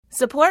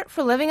Support for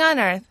Living on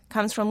Earth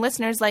comes from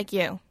listeners like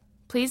you.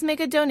 Please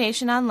make a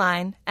donation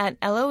online at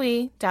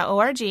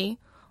loe.org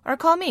or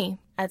call me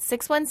at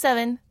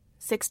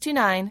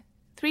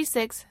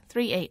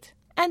 617-629-3638.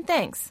 And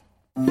thanks.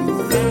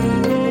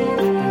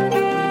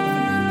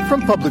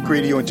 From Public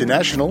Radio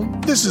International,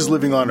 this is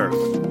Living on Earth.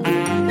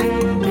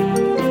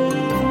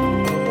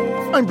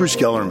 I'm Bruce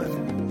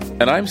Gellerman.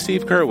 And I'm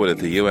Steve Curwood at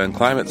the UN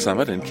Climate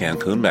Summit in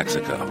Cancun,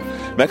 Mexico.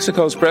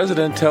 Mexico's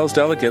president tells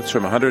delegates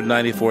from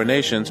 194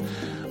 nations,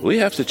 we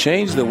have to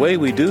change the way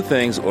we do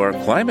things or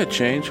climate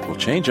change will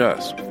change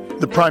us.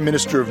 The Prime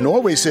Minister of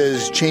Norway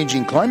says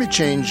changing climate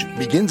change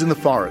begins in the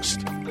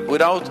forest.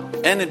 Without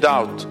any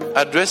doubt,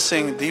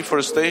 addressing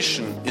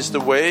deforestation is the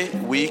way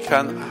we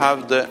can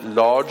have the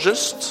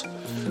largest,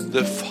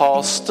 the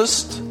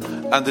fastest,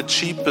 and the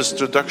cheapest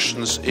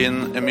reductions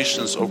in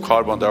emissions of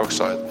carbon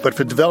dioxide. But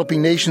for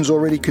developing nations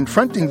already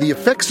confronting the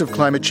effects of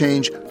climate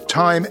change,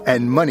 time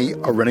and money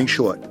are running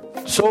short.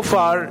 So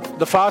far,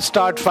 the Fast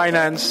Start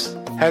finance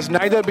has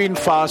neither been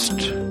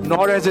fast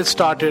nor has it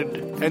started,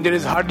 and there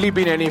has hardly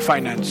been any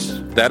finance.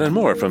 That and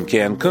more from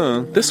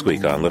Cancun this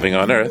week on Living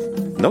on Earth.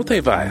 No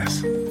te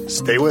vayas.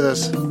 Stay with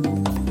us.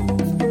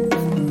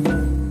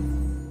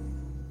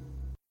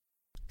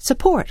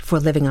 Support for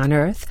Living on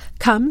Earth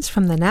comes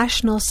from the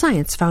National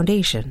Science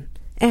Foundation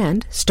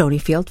and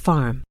Stonyfield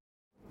Farm.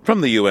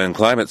 From the UN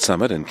Climate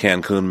Summit in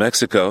Cancun,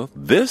 Mexico,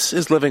 this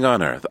is Living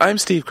on Earth. I'm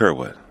Steve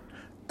Curwood.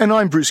 And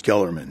I'm Bruce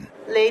Gellerman.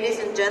 Ladies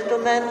and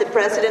gentlemen, the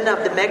President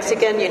of the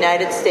Mexican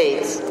United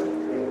States.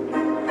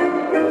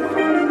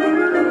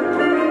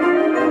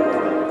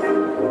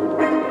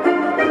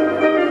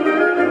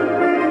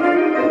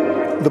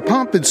 The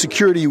pomp and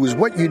security was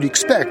what you'd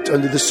expect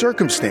under the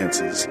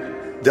circumstances.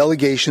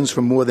 Delegations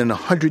from more than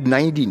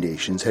 190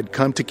 nations had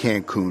come to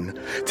Cancun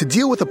to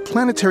deal with a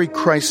planetary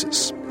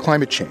crisis,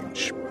 climate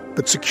change.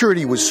 But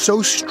security was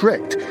so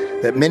strict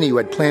that many who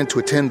had planned to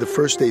attend the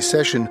first day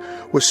session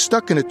were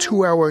stuck in a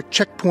 2-hour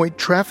checkpoint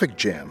traffic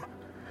jam.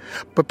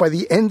 But by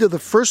the end of the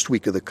first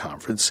week of the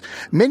conference,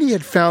 many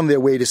had found their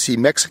way to see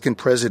Mexican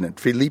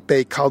President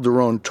Felipe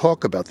Calderón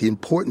talk about the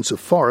importance of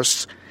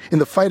forests in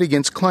the fight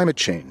against climate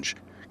change.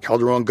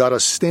 Calderón got a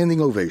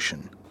standing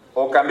ovation.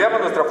 O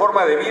cambiamos nuestra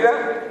forma de vida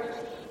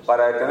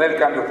para detener el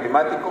cambio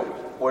climático,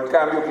 o el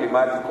cambio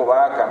climático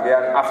va a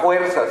cambiar a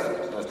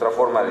fuerzas nuestra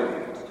forma de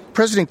vida.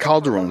 President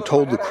Calderón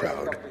told the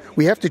crowd,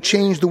 we have to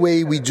change the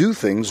way we do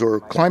things or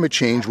climate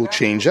change will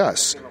change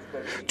us.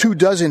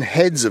 24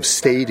 heads of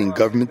state and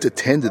government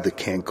attended the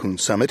Cancun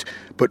summit,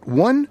 but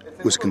one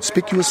was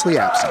conspicuously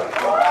absent.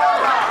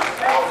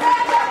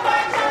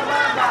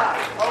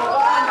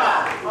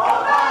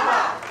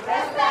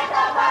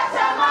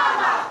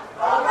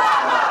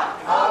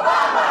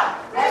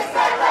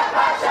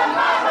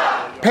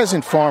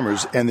 Peasant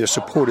farmers and their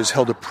supporters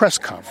held a press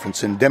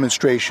conference and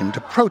demonstration to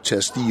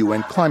protest the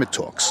UN climate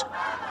talks,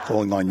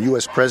 calling on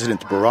U.S. President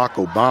Barack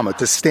Obama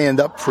to stand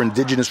up for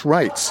indigenous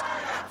rights,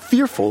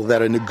 fearful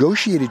that a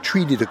negotiated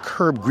treaty to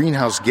curb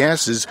greenhouse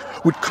gases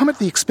would come at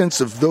the expense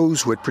of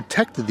those who had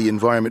protected the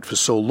environment for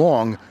so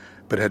long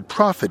but had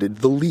profited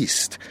the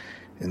least.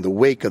 In the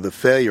wake of the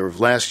failure of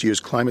last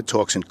year's climate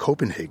talks in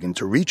Copenhagen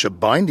to reach a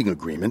binding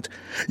agreement,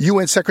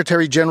 UN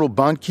Secretary General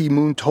Ban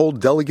Ki-moon told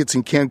delegates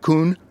in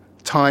Cancun,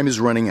 time is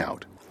running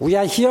out. We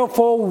are here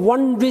for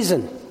one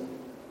reason,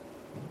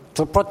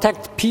 to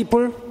protect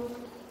people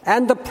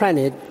and the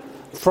planet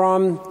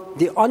from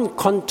the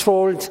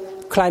uncontrolled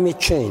climate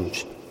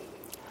change.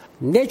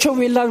 Nature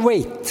will not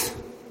wait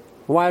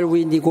while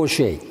we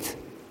negotiate.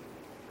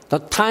 The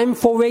time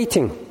for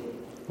waiting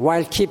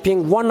while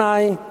keeping one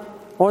eye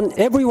on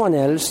everyone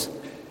else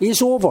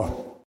is over.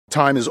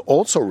 Time is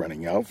also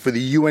running out for the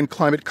UN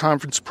climate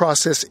conference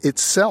process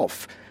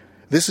itself.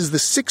 This is the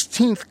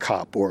 16th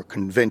COP, or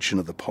Convention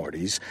of the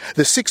Parties,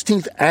 the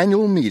 16th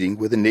annual meeting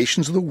where the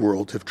nations of the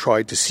world have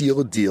tried to seal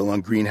a deal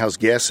on greenhouse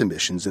gas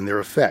emissions and their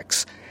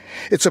effects.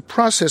 It's a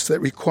process that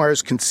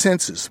requires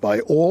consensus by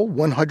all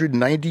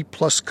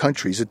 190-plus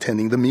countries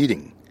attending the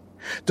meeting.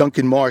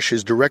 Duncan Marsh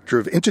is Director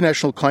of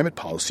International Climate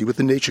Policy with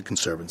the Nature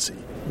Conservancy.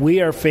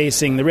 We are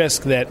facing the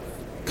risk that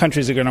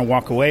countries are going to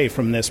walk away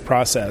from this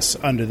process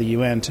under the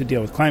UN to deal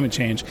with climate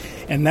change,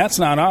 and that's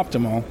not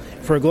optimal.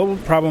 For a global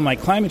problem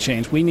like climate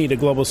change, we need a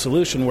global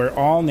solution where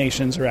all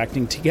nations are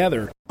acting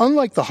together.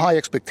 Unlike the high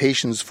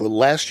expectations for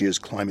last year's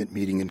climate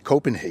meeting in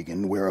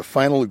Copenhagen, where a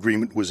final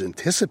agreement was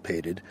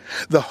anticipated,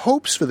 the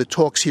hopes for the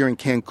talks here in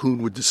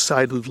Cancun were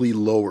decidedly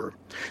lower,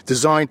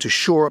 designed to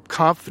shore up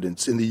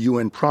confidence in the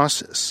UN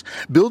process,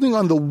 building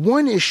on the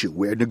one issue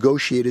where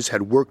negotiators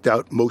had worked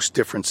out most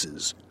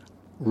differences: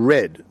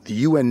 REDD, the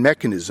UN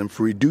mechanism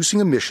for reducing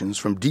emissions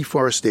from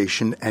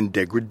deforestation and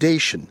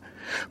degradation,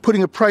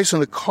 putting a price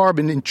on the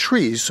carbon in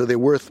trees so they're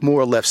worth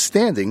more left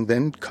standing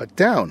than cut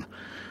down.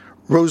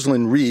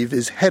 Rosalind Reeve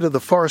is head of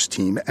the forest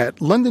team at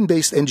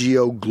London-based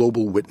NGO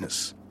Global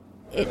Witness.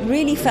 It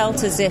really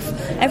felt as if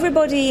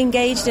everybody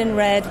engaged in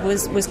REDD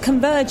was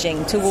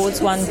converging towards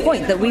one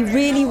point, that we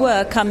really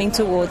were coming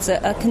towards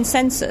a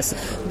consensus.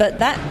 But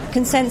that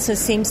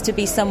consensus seems to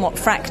be somewhat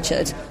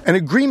fractured. An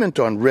agreement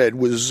on REDD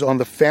was on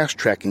the fast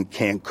track in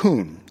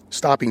Cancun.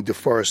 Stopping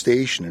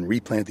deforestation and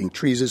replanting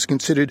trees is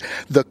considered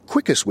the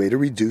quickest way to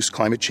reduce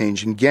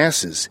climate-changing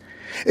gases.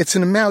 It's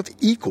an amount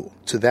equal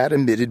to that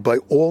emitted by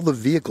all the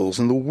vehicles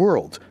in the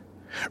world.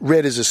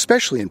 REDD is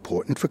especially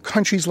important for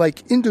countries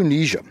like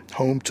Indonesia,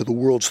 home to the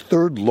world's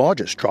third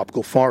largest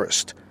tropical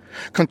forest.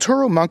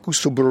 Kuntoro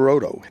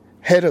Mangkusubroto,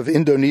 head of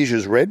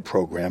Indonesia's REDD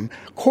program,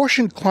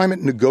 cautioned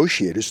climate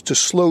negotiators to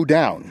slow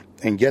down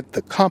and get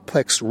the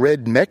complex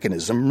REDD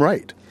mechanism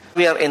right.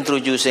 We are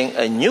introducing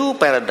a new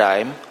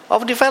paradigm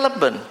of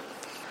development.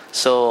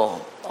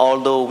 So,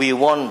 although we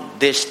want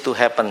this to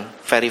happen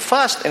very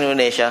fast in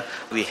Indonesia,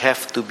 we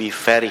have to be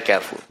very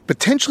careful.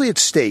 Potentially at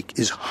stake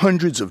is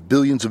hundreds of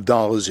billions of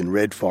dollars in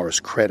REDD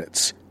forest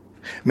credits.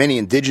 Many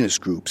indigenous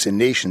groups and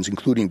nations,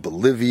 including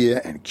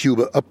Bolivia and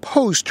Cuba,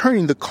 oppose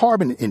turning the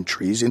carbon in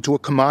trees into a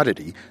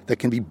commodity that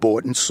can be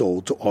bought and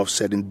sold to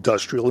offset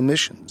industrial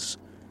emissions.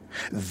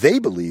 They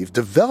believe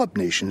developed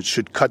nations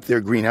should cut their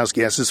greenhouse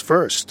gases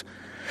first.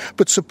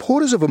 But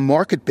supporters of a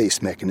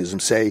market-based mechanism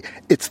say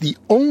it's the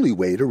only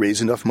way to raise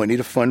enough money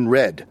to fund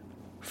REDD.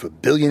 For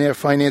billionaire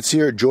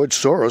financier George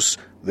Soros,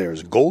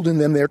 there's gold in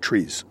them, their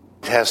trees.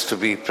 It has to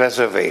be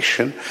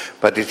preservation,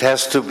 but it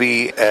has to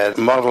be a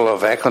model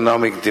of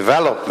economic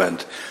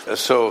development.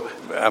 So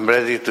I'm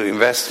ready to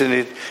invest in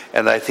it,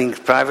 and I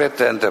think private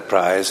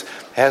enterprise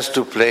has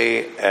to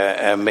play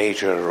a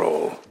major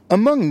role.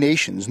 Among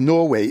nations,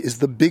 Norway is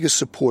the biggest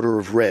supporter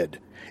of REDD.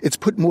 It's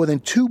put more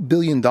than $2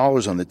 billion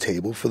on the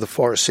table for the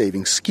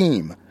forest-saving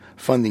scheme,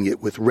 funding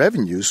it with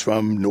revenues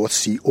from North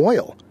Sea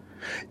oil.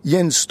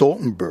 Jens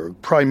Stoltenberg,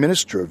 Prime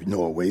Minister of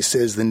Norway,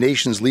 says the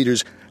nation's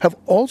leaders have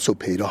also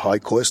paid a high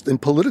cost in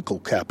political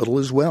capital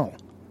as well.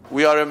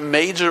 We are a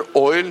major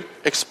oil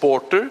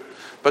exporter,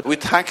 but we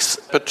tax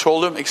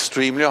petroleum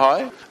extremely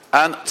high.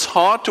 And it's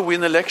hard to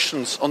win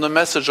elections on the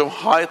message of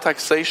high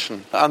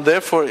taxation. And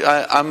therefore,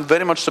 I'm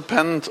very much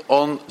dependent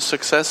on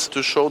success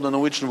to show the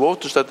Norwegian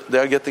voters that they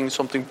are getting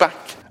something back.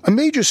 A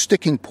major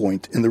sticking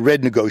point in the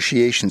REDD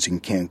negotiations in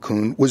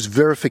Cancun was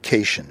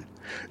verification.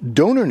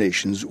 Donor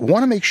nations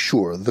want to make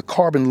sure the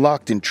carbon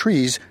locked in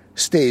trees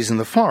stays in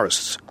the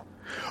forests.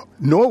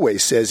 Norway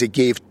says it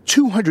gave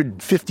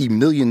 $250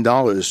 million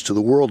to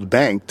the World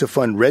Bank to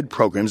fund REDD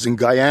programs in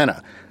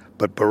Guyana.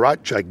 But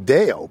Bharat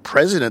Jagdeo,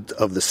 president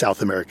of the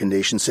South American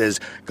nation,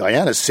 says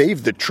Guyana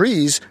saved the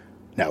trees.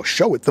 Now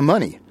show it the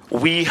money.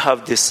 We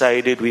have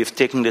decided, we've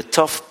taken the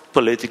tough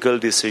political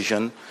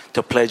decision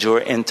to pledge our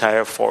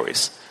entire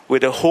forest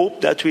with the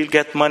hope that we'll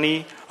get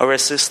money or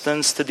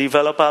assistance to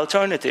develop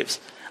alternatives.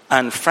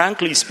 And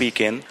frankly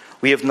speaking,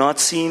 we have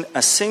not seen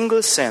a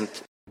single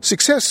cent.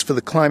 Success for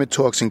the climate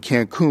talks in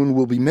Cancun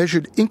will be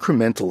measured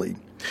incrementally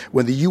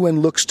when the UN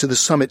looks to the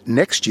summit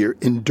next year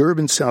in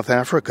Durban, South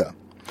Africa.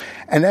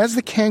 And as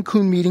the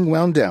Cancun meeting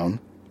wound down,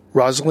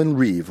 Rosalind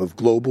Reeve of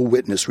Global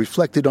Witness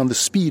reflected on the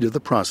speed of the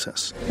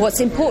process.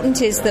 What's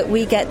important is that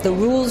we get the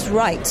rules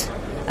right,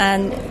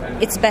 and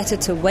it's better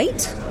to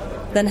wait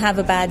than have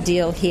a bad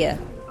deal here.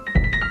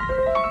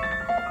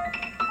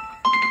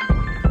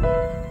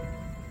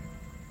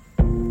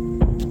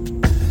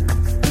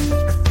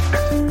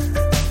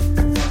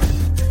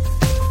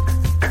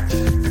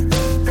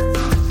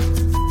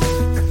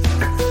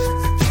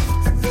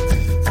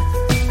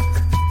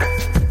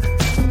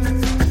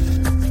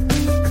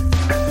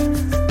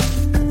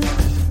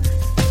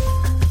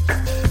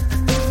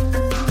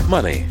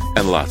 Money,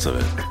 and lots of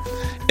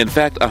it. In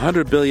fact,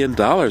 $100 billion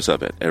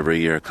of it every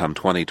year come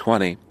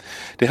 2020.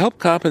 To help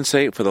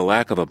compensate for the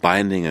lack of a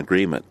binding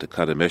agreement to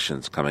cut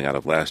emissions coming out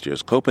of last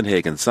year's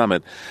Copenhagen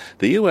summit,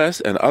 the U.S.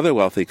 and other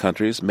wealthy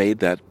countries made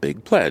that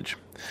big pledge.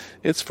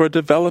 It's for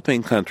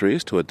developing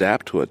countries to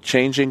adapt to a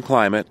changing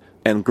climate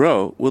and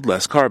grow with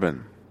less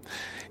carbon.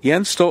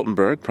 Jens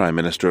Stoltenberg, Prime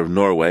Minister of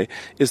Norway,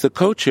 is the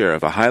co-chair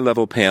of a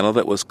high-level panel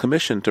that was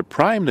commissioned to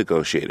prime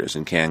negotiators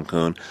in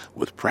Cancun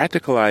with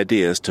practical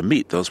ideas to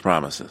meet those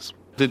promises.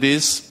 It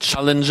is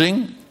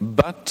challenging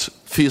but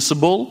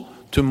feasible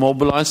to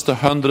mobilize the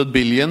 100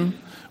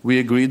 billion we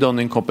agreed on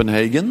in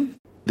Copenhagen.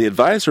 The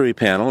advisory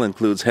panel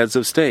includes heads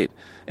of state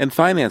and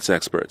finance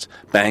experts,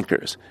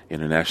 bankers,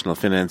 international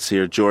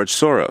financier George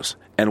Soros,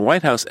 and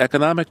White House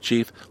economic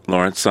chief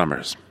Lawrence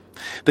Summers.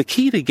 The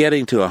key to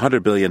getting to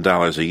 $100 billion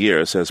a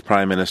year, says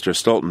Prime Minister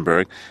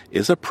Stoltenberg,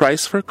 is a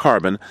price for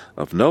carbon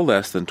of no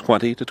less than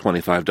 $20 to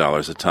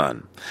 $25 a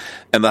ton.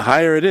 And the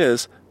higher it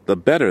is, the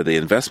better the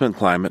investment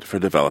climate for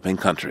developing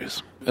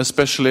countries.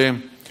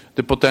 Especially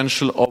the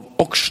potential of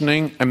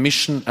auctioning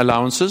emission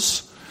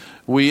allowances.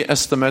 We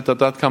estimate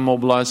that can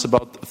mobilize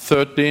about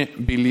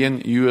 $30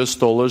 billion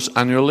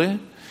annually.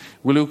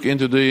 We look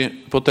into the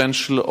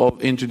potential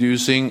of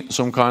introducing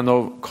some kind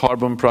of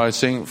carbon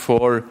pricing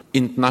for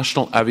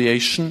international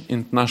aviation,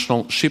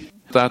 international ship,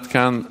 that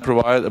can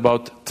provide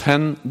about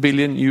 $10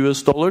 billion.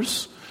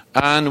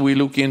 and we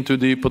look into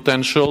the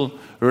potential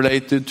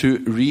related to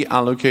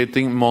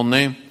reallocating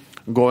money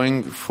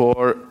going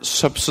for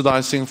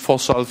subsidizing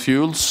fossil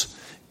fuels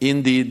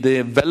in the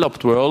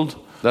developed world.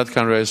 That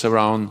can raise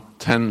around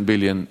 $10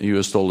 billion.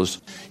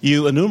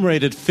 You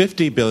enumerated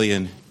 $50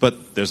 billion,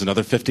 but there's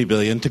another $50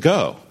 billion to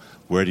go.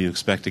 Where do you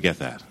expect to get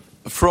that?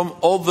 From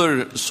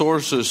other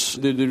sources.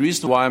 The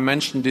reason why I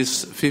mentioned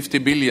this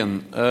 $50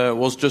 billion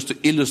was just to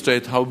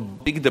illustrate how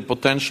big the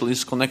potential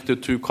is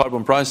connected to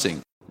carbon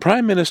pricing.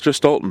 Prime Minister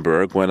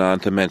Stoltenberg went on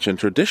to mention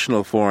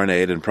traditional foreign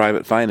aid and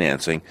private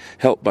financing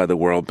helped by the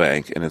World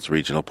Bank and its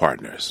regional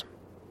partners.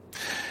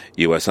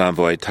 U.S.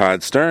 envoy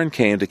Todd Stern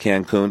came to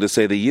Cancun to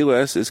say the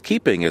U.S. is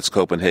keeping its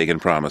Copenhagen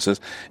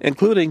promises,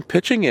 including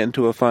pitching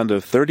into a fund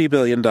of $30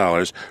 billion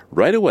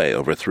right away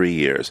over 3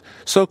 years,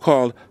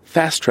 so-called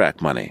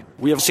fast-track money.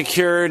 We have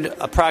secured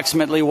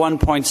approximately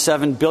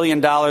 $1.7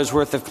 billion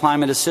worth of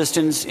climate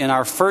assistance in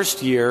our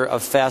first year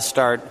of Fast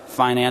Start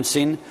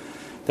financing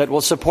that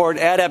will support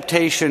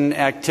adaptation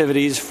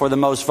activities for the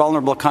most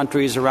vulnerable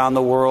countries around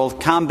the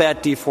world,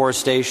 combat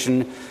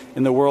deforestation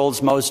in the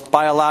world's most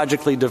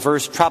biologically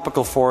diverse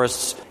tropical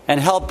forests,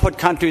 and help put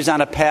countries on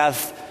a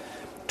path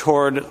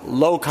toward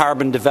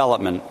low-carbon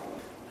development.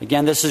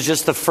 Again, this is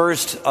just the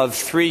first of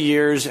 3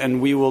 years,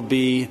 and we will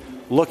be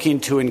looking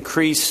to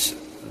increase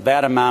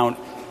that amount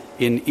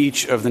in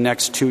each of the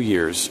next 2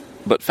 years.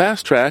 But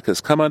Fast Track has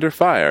come under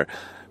fire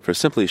for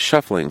simply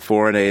shuffling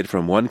foreign aid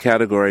from one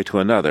category to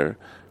another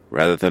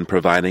rather than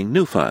providing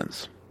new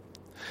funds.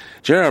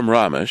 Jairam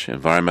Ramesh,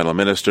 Environmental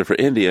Minister for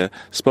India,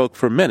 spoke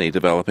for many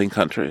developing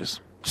countries.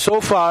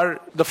 So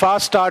far, the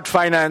Fast Start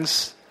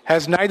finance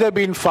has neither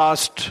been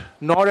fast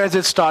nor has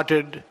it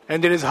started,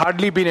 and there has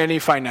hardly been any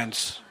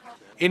finance.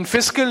 In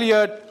fiscal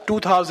year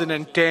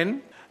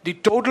 2010, the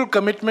total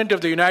commitment of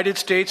the United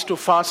States to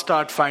Fast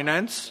Start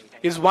finance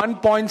is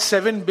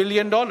 $1.7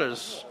 billion,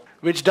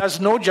 which does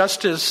no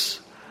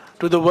justice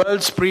to the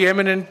world's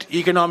preeminent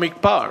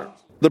economic power.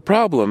 The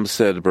problem,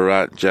 said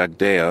Bharat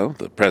Jagdeo,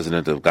 the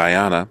president of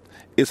Guyana,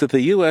 is that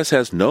the U.S.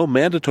 has no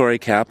mandatory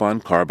cap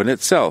on carbon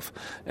itself,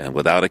 and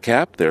without a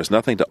cap, there's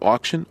nothing to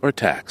auction or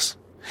tax.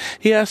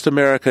 He asked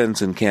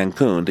Americans in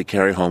Cancun to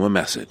carry home a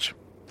message.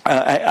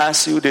 I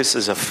ask you this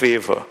as a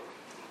favor.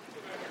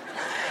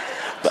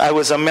 I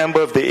was a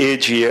member of the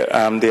AG,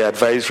 the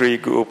advisory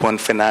group on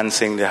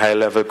financing, the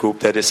high-level group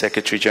that the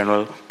Secretary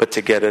General put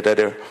together that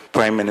the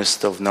Prime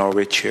Minister of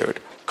Norway chaired.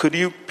 Could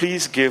you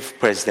please give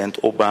President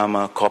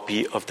Obama a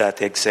copy of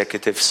that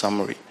executive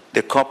summary?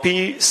 The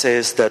copy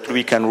says that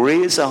we can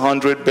raise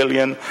 $100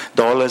 billion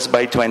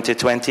by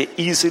 2020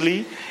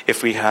 easily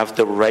if we have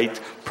the right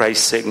price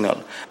signal,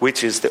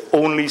 which is the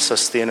only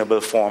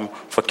sustainable form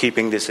for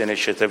keeping this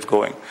initiative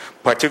going,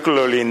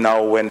 particularly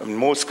now when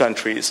most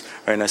countries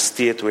are in a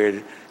state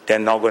where they're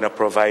not going to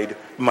provide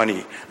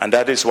money. And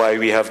that is why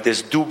we have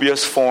this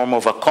dubious form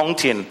of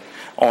accounting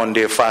on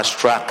their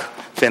fast-track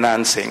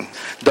financing,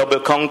 double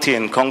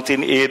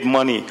counting aid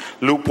money,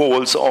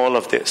 loopholes, all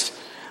of this.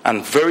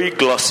 And very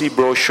glossy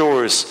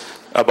brochures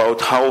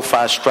about how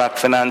fast-track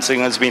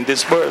financing has been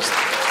disbursed.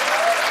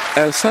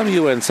 As some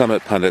UN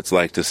summit pundits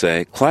like to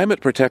say,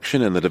 climate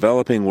protection in the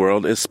developing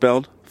world is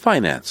spelled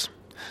finance.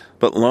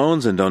 But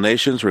loans and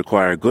donations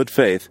require good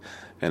faith,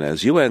 and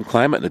as UN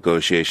climate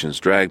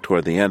negotiations drag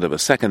toward the end of a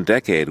second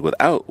decade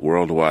without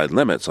worldwide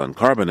limits on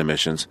carbon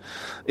emissions,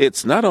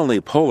 it's not only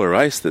polar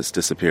ice that's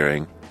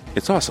disappearing,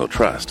 it's also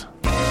trust.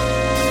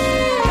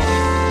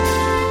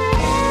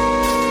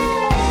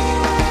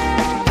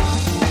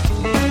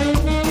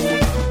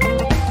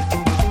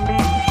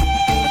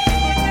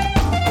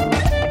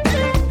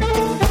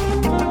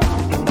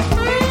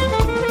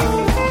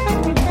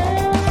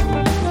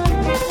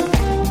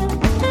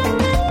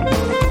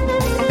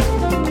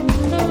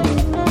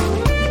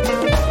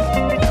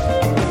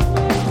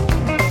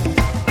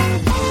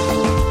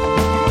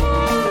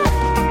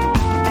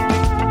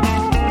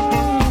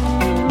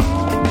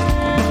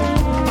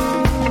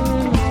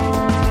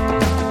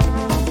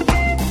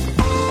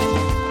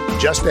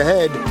 Just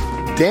ahead,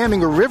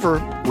 damming a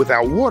river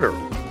without water.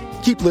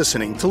 Keep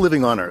listening to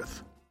Living on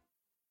Earth.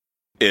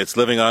 It's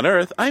Living on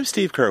Earth. I'm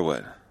Steve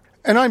Curwood.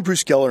 And I'm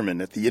Bruce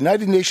Gellerman at the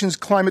United Nations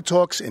Climate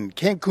Talks in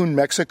Cancun,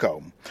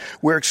 Mexico,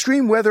 where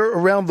extreme weather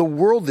around the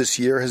world this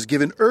year has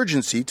given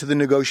urgency to the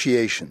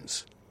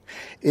negotiations.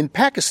 In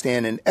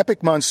Pakistan, an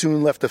epic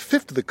monsoon left a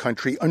fifth of the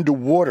country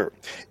underwater.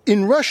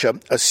 In Russia,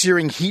 a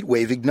searing heat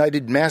wave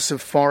ignited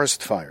massive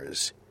forest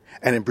fires.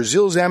 And in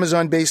Brazil's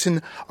Amazon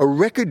basin, a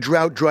record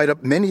drought dried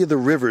up many of the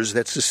rivers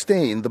that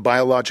sustain the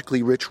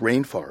biologically rich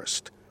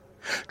rainforest.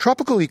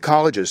 Tropical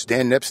ecologist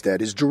Dan Nepstad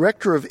is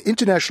director of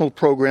international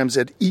programs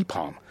at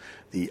EPAM,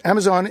 the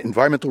Amazon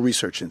Environmental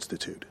Research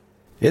Institute.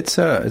 It's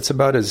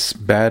about as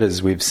bad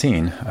as we've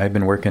seen. I've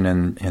been working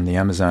in the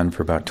Amazon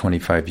for about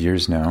 25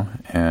 years now,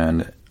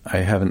 and I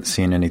haven't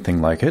seen anything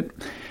like it.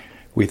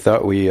 We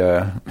thought we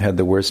had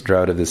the worst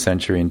drought of the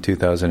century in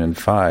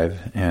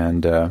 2005,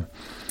 and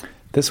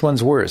this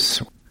one's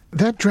worse.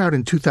 That drought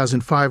in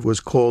 2005 was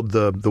called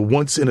the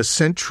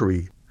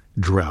once-in-a-century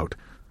drought.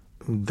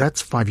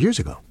 That's 5 years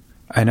ago.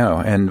 I know,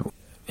 and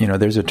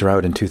there's a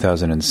drought in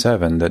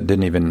 2007 that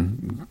didn't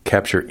even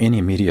capture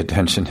any media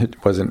attention.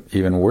 It wasn't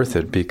even worth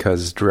it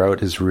because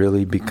drought is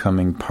really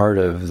becoming part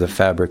of the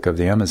fabric of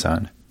the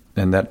Amazon.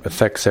 And that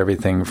affects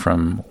everything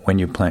from when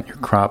you plant your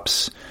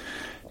crops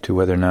to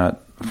whether or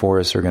not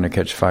forests are going to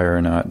catch fire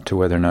or not, to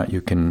whether or not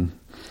you can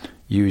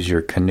use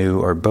your canoe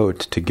or boat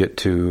to get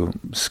to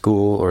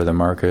school or the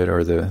market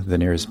or the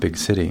nearest big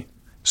city.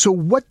 So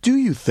what do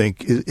you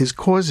think is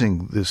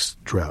causing this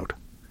drought?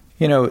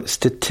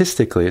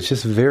 Statistically, it's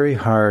just very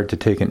hard to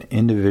take an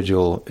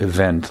individual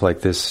event like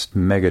this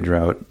mega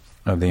drought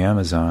of the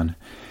Amazon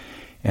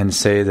and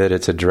say that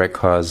it's a direct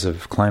cause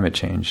of climate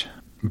change.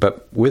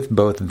 But with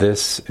both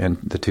this and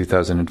the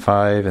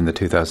 2005 and the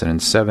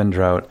 2007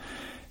 drought,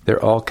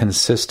 they're all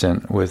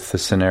consistent with the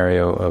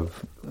scenario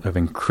of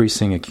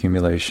increasing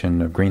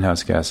accumulation of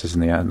greenhouse gases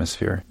in the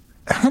atmosphere.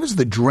 How does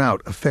the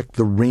drought affect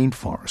the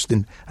rainforest?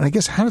 And I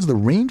guess how does the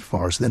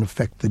rainforest then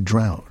affect the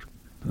drought?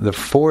 The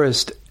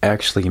forest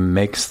actually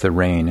makes the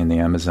rain in the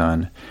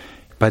Amazon.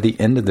 By the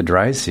end of the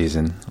dry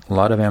season, a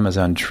lot of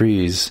Amazon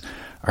trees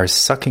are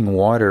sucking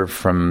water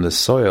from the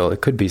soil.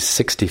 It could be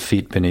 60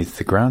 feet beneath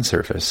the ground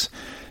surface.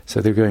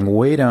 So they're going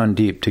way down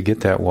deep to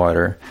get that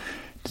water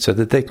so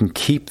that they can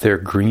keep their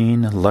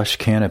green, lush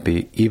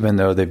canopy even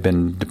though they've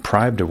been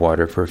deprived of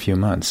water for a few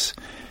months.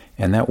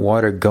 And that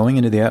water going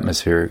into the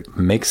atmosphere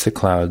makes the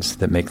clouds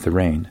that make the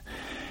rain.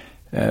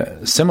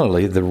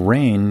 Similarly, the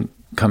rain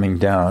coming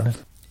down,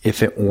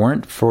 if it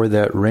weren't for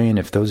that rain,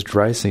 if those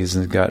dry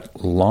seasons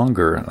got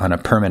longer on a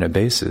permanent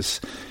basis,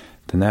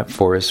 then that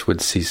forest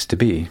would cease to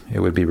be. It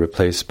would be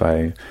replaced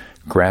by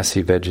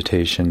grassy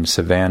vegetation,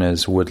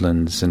 savannas,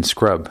 woodlands, and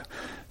scrub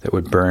that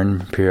would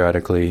burn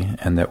periodically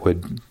and that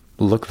would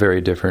look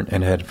very different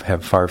and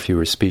have far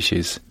fewer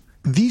species.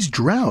 These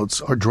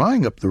droughts are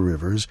drying up the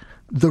rivers.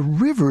 The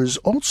rivers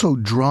also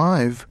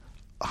drive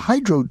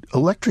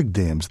hydroelectric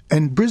dams,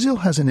 and Brazil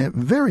has a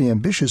very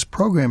ambitious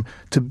program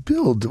to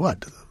build,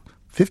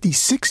 50,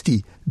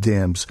 60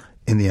 dams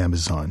in the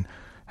Amazon.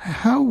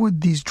 How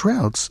would these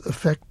droughts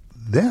affect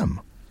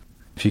them?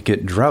 If you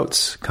get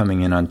droughts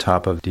coming in on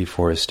top of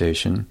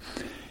deforestation,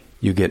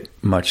 you get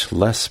much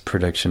less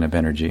production of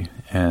energy.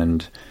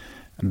 And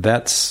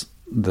that's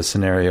the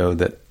scenario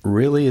that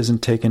really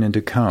isn't taken into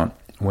account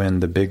when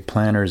the big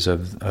planners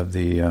of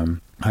the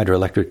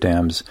hydroelectric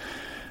dams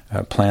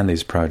plan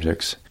these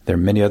projects. There are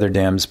many other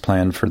dams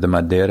planned for the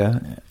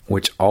Madeira,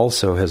 which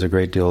also has a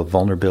great deal of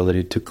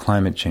vulnerability to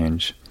climate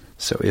change.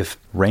 So if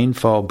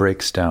rainfall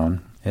breaks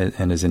down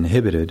and is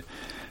inhibited,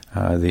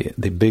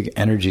 the big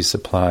energy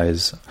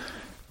supplies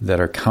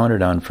that are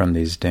counted on from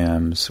these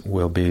dams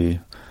will be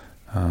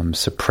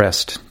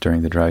suppressed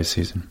during the dry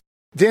season.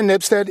 Dan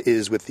Nebstad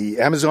is with the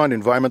Amazon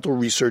Environmental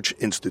Research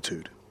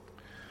Institute.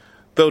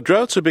 Though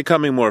droughts are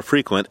becoming more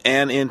frequent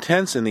and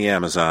intense in the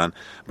Amazon,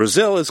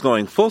 Brazil is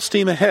going full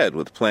steam ahead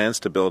with plans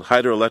to build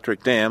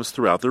hydroelectric dams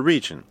throughout the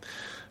region.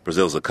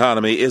 Brazil's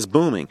economy is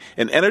booming,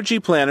 and energy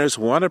planners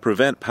want to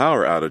prevent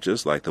power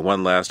outages like the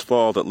one last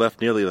fall that left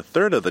nearly a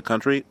third of the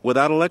country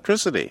without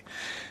electricity.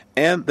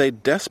 And they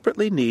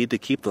desperately need to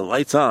keep the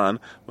lights on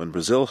when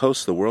Brazil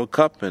hosts the World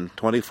Cup in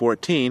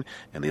 2014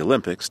 and the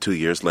Olympics 2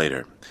 years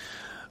later.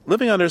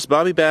 Living on Earth's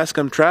Bobby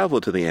Bascom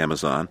traveled to the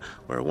Amazon,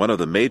 where one of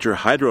the major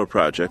hydro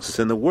projects is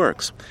in the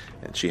works,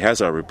 and she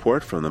has our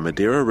report from the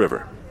Madeira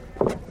River.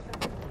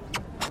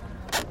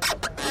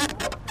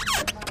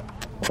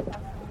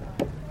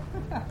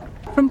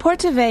 From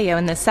Porto Velho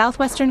in the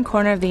southwestern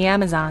corner of the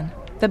Amazon,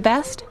 the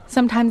best,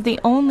 sometimes the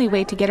only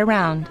way to get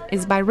around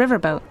is by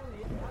riverboat.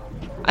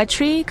 A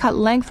tree cut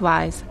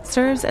lengthwise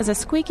serves as a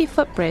squeaky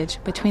footbridge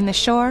between the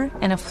shore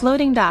and a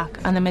floating dock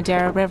on the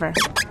Madeira River.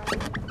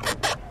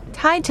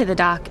 Tied to the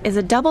dock is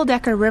a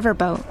double-decker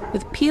riverboat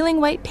with peeling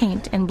white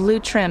paint and blue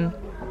trim.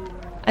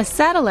 A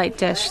satellite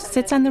dish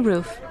sits on the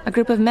roof, a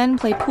group of men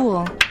play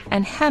pool,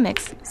 and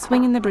hammocks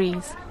swing in the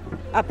breeze.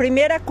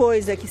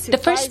 The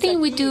first thing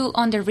we do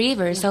on the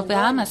rivers of the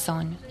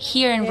Amazon,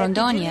 here in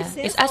Rondônia,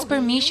 is ask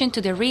permission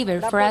to the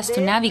river for us to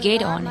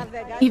navigate on it.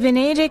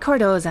 Ivaneide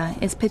Cardoza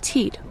is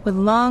petite with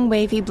long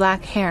wavy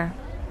black hair.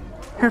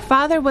 Her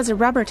father was a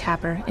rubber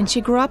tapper and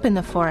she grew up in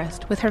the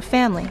forest with her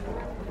family.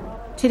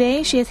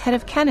 Today she is head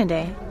of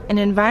Canade, an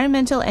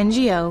environmental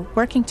NGO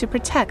working to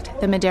protect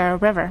the Madeira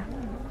River.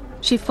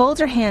 She folds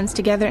her hands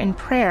together in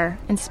prayer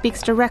and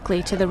speaks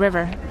directly to the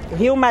river.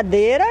 Rio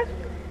Madeira,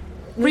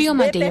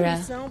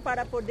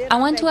 I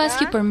want to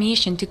ask you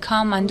permission to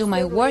come and do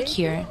my work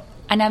here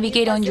and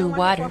navigate on your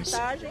waters.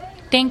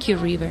 Thank you,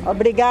 river.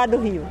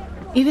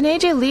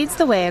 Ivaneide leads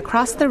the way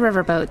across the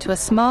riverboat to a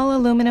small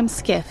aluminum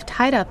skiff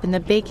tied up in the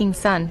baking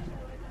sun.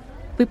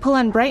 We pull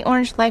on bright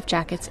orange life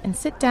jackets and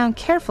sit down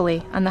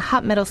carefully on the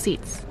hot metal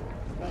seats.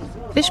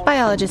 Fish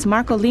biologist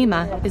Marco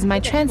Lima is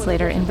my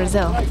translator in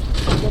Brazil.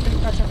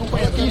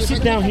 You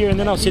sit down here and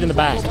then I'll sit in the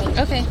back.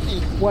 Okay.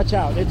 Watch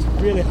out, it's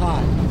really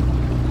hot.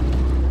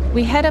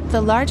 We head up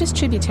the largest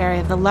tributary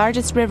of the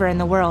largest river in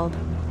the world.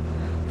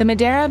 The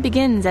Madeira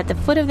begins at the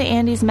foot of the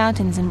Andes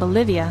Mountains in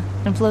Bolivia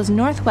and flows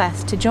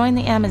northwest to join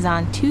the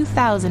Amazon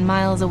 2,000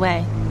 miles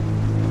away.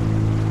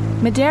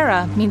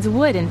 Madeira means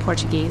wood in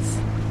Portuguese,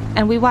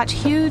 and we watch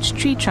huge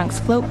tree trunks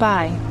float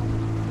by.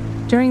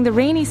 During the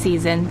rainy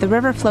season, the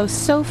river flows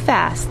so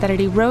fast that it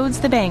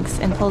erodes the banks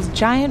and pulls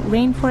giant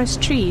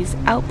rainforest trees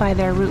out by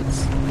their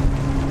roots.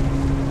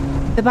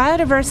 The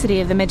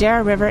biodiversity of the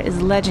Madeira River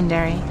is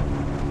legendary.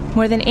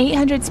 More than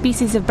 800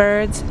 species of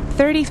birds,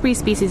 33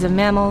 species of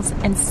mammals,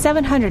 and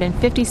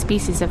 750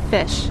 species of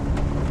fish.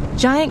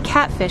 Giant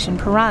catfish and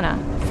piranha,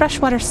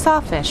 freshwater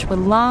sawfish with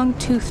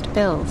long-toothed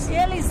bills.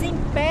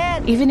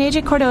 Even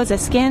AJ Cordoza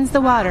scans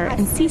the water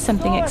and sees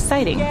something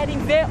exciting.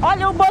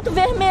 Olha o boto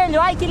vermelho,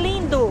 ai que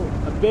lindo!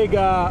 A big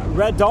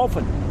red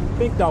dolphin,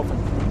 pink dolphin.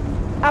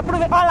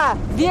 Olha lá,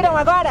 viram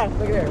agora?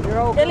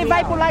 Ele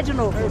vai pular de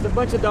novo. There's a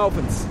bunch of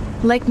dolphins.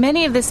 Like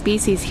many of the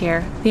species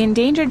here, the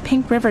endangered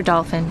pink river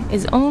dolphin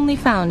is only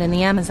found in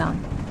the Amazon.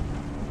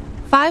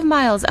 5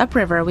 miles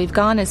upriver, we've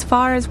gone as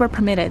far as we're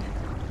permitted.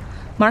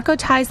 Marco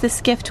ties the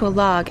skiff to a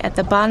log at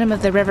the bottom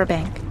of the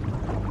riverbank.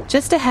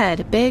 Just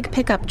ahead, big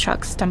pickup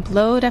trucks dump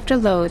load after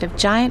load of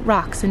giant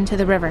rocks into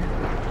the river,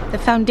 the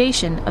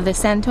foundation of the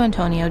Santo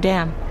Antonio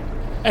Dam.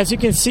 As you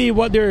can see,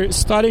 what they're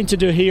starting to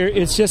do here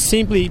is just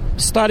simply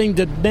starting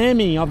the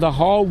damming of the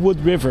Hallwood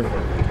River.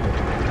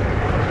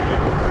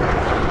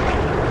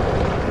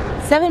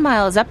 7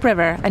 miles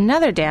upriver,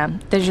 another dam,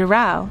 the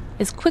Jirau,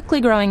 is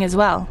quickly growing as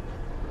well.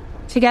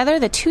 Together,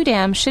 the two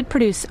dams should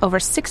produce over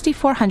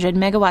 6,400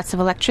 megawatts of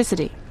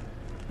electricity,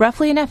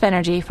 roughly enough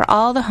energy for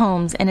all the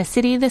homes in a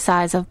city the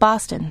size of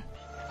Boston.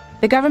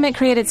 The government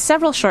created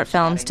several short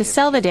films to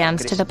sell the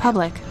dams to the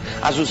public.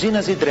 The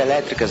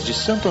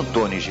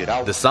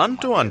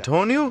Santo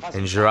Antonio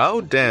and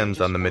Jirau dams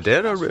on the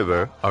Madeira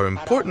River are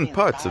important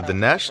parts of the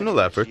national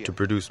effort to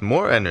produce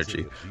more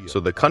energy so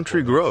the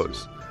country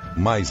grows.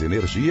 We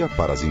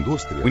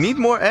need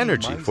more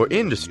energy for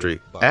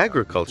industry,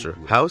 agriculture,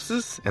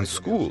 houses, and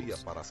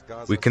schools.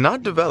 We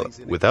cannot develop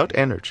without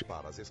energy.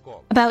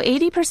 About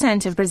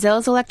 80% of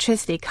Brazil's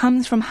electricity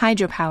comes from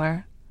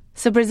hydropower,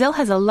 so Brazil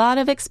has a lot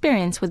of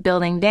experience with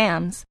building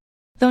dams,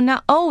 though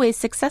not always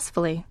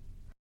successfully.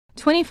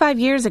 25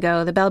 years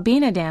ago, the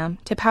Belbina Dam,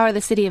 to power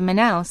the city of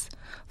Manaus,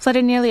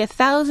 flooded nearly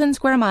 1,000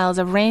 square miles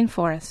of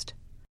rainforest.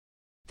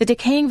 The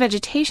decaying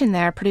vegetation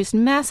there produced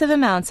massive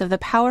amounts of the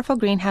powerful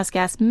greenhouse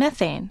gas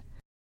methane,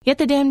 yet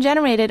the dam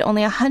generated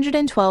only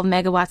 112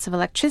 megawatts of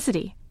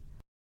electricity.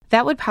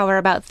 That would power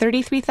about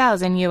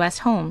 33,000 U.S.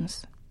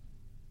 homes.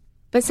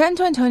 But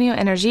Santo Antonio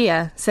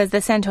Energia says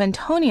the Santo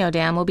Antonio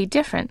Dam will be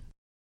different.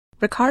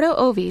 Ricardo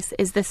Ovis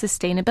is the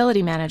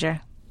sustainability manager.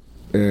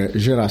 Of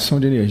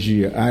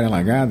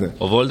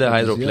all the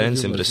hydro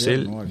plants in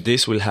Brazil,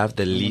 this will have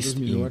the least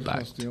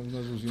impact.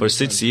 For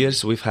 6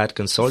 years, we've had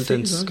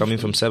consultants coming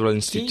from several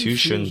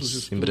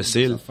institutions in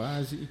Brazil.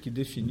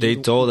 They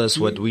told us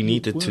what we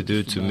needed to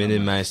do to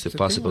minimize the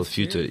possible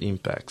future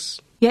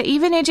impacts. Yet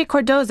even AJ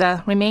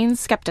Cordoza remains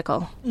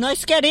skeptical.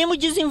 Nós queremos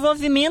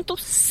desenvolvimento,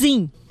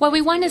 sim. What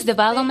we want is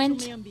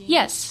development,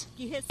 yes,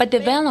 but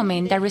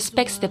development that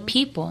respects the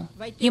people,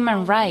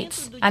 human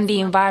rights, and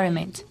the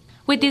environment.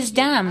 With this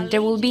dam,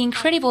 there will be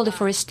incredible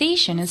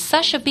deforestation and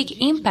such a big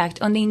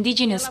impact on the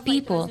indigenous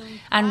people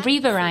and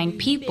riverine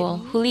people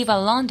who live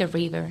along the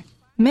river.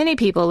 Many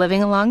people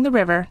living along the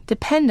river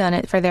depend on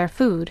it for their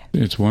food.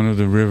 It's one of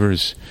the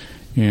rivers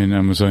in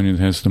Amazonia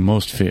that has the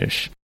most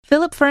fish.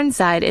 Philip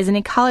Fernside is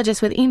an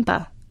ecologist with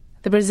INPA,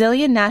 the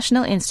Brazilian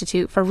National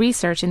Institute for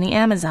Research in the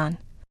Amazon.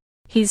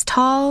 He's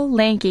tall,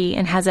 lanky,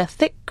 and has a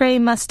thick gray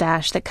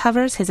mustache that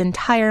covers his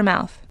entire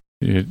mouth.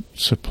 It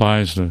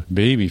supplies the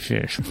baby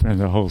fish and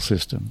the whole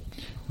system.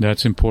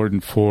 That's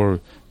important for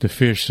the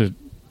fish that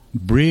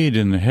breed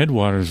in the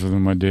headwaters of the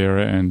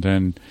Madeira and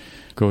then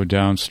go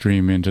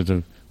downstream into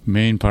the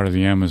main part of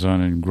the Amazon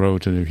and grow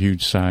to their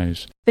huge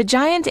size. The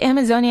giant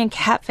Amazonian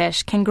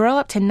catfish can grow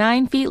up to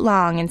 9 feet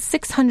long and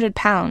 600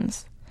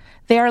 pounds.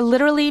 They are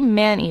literally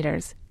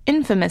man-eaters,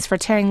 infamous for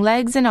tearing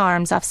legs and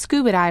arms off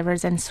scuba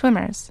divers and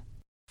swimmers.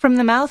 From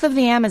the mouth of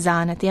the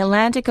Amazon at the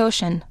Atlantic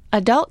Ocean,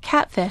 adult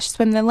catfish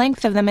swim the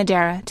length of the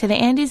Madeira to the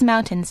Andes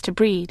Mountains to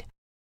breed.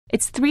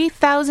 It's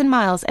 3,000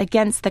 miles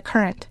against the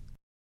current.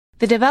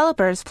 The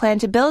developers plan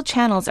to build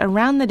channels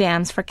around the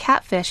dams for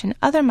catfish and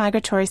other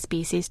migratory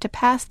species to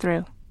pass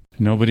through.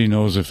 Nobody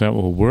knows if that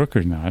will work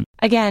or not.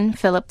 Again,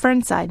 Philip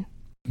Fernside.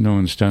 No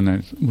one's done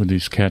that with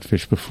these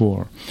catfish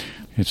before.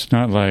 It's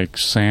not like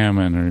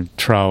salmon or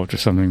trout or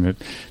something that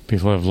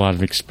people have a lot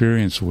of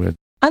experience with.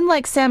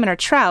 Unlike salmon or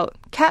trout,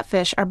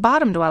 catfish are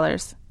bottom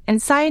dwellers,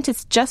 and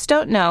scientists just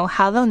don't know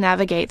how they'll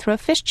navigate through a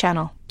fish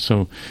channel.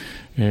 So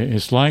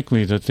it's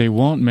likely that they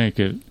won't make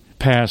it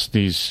past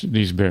these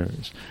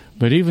barriers.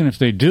 But even if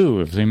they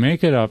do, if they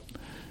make it up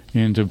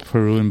into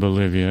Peru and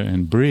Bolivia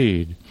and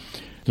breed,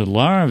 the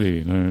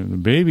larvae, the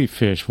baby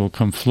fish, will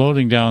come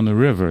floating down the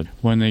river.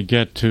 When they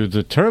get to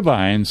the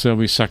turbines, they'll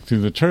be sucked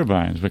through the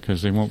turbines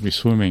because they won't be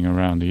swimming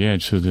around the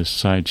edge through this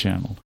side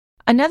channel.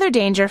 Another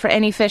danger for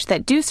any fish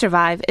that do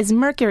survive is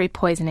mercury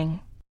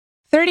poisoning.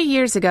 30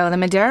 years ago, the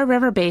Madeira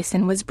River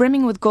Basin was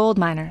brimming with gold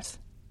miners.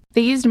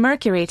 They used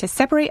mercury to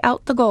separate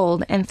out the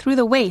gold and threw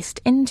the waste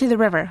into the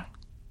river.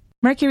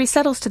 Mercury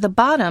settles to the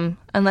bottom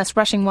unless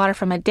rushing water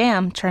from a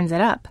dam turns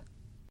it up.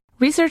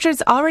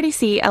 Researchers already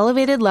see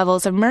elevated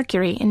levels of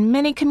mercury in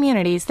many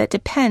communities that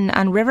depend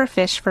on river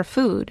fish for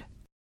food.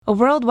 A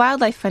World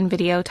Wildlife Fund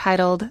video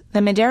titled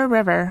The Madeira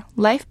River,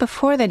 Life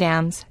Before the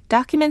Dams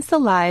documents the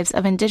lives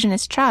of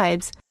indigenous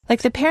tribes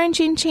like the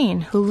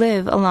Perinchinchin who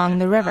live along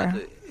the river.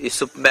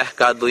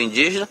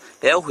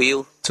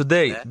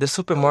 Today, the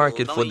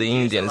supermarket for the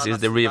Indians is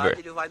the river.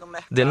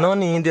 The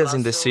non-Indians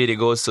in the city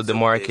goes to the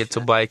market to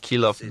buy a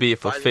kilo of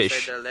beef or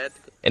fish.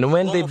 And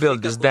when they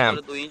build this dam,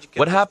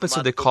 what happens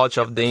to the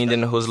culture of the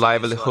Indian whose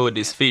livelihood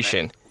is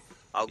fishing?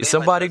 Is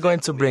somebody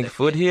going to bring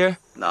food here?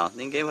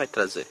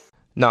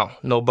 No,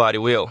 nobody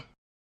will.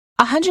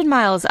 100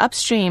 miles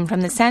upstream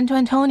from the Santo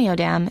Antonio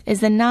Dam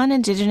is the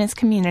non-indigenous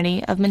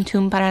community of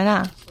Mentum,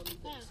 Paraná.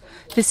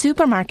 The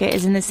supermarket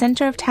is in the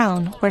center of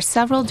town where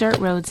several dirt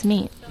roads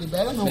meet.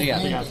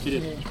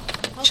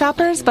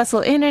 Shoppers bustle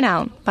in and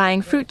out,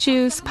 buying fruit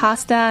juice,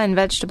 pasta, and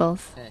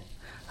vegetables.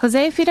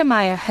 Jose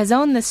Fidamaya has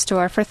owned this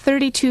store for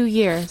 32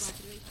 years.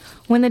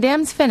 When the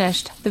dam's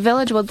finished, the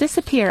village will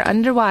disappear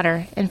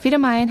underwater, and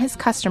Fidamaya and his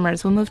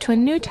customers will move to a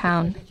new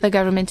town the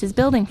government is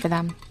building for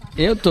them.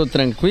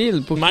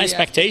 My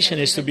expectation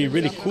is to be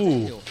really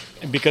cool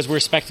because we're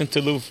expecting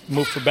to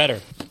move for better.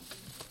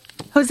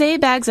 Jose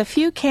bags a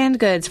few canned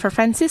goods for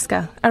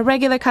Francisca, a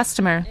regular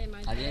customer.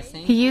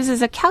 He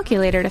uses a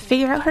calculator to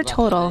figure out her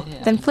total,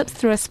 then flips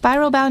through a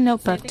spiral-bound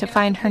notebook to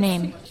find her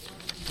name.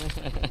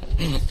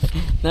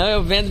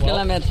 Let me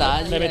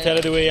tell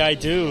you the way I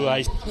do.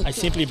 I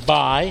simply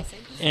buy,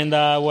 and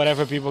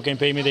whatever people can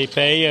pay me, they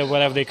pay.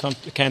 Whatever they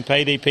can't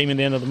pay, they pay me at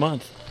the end of the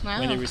month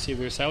when they receive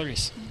their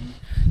salaries.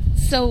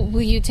 So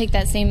will you take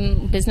that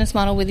same business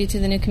model with you to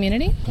the new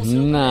community?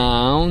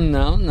 No.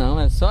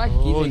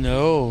 Oh,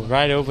 no.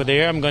 Right over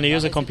there, I'm going to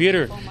use a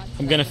computer.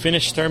 I'm going to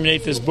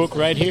terminate this book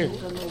right here.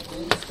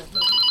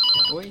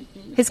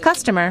 His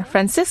customer,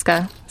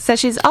 Francisca, says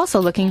she's also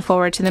looking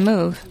forward to the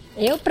move.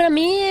 For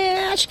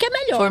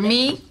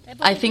me,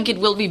 I think it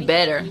will be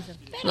better.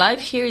 Life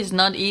here is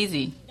not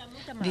easy.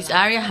 This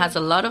area has a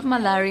lot of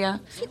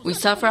malaria. We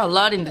suffer a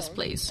lot in this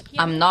place.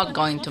 I'm not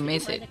going to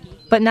miss it.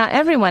 But not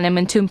everyone in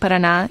Mentum,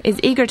 Paraná is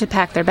eager to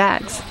pack their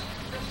bags.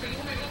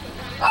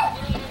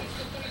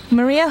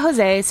 Maria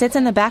Jose sits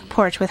in the back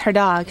porch with her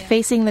dog,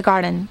 facing the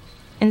garden.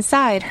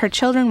 Inside, her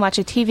children watch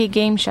a TV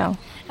game show.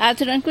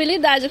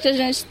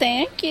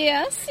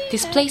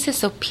 This place is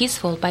so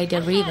peaceful by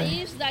the river.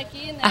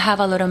 I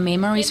have a lot of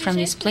memories from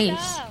this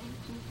place.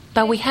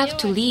 But we have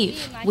to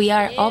leave. We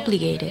are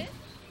obligated.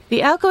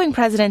 The outgoing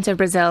president of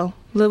Brazil,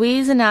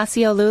 Luiz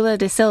Inácio Lula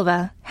da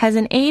Silva, has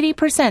an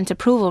 80%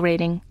 approval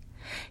rating.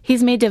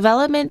 He's made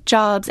development,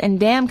 jobs, and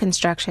dam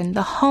construction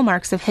the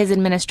hallmarks of his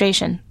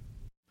administration.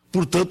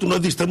 We are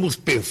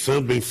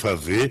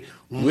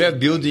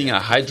building a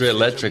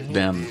hydroelectric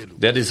dam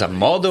that is a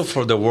model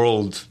for the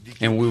world,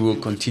 and we will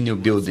continue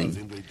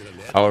building.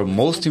 Our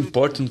most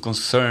important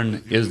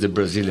concern is the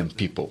Brazilian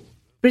people.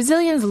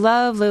 Brazilians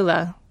love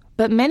Lula,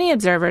 but many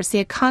observers see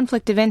a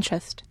conflict of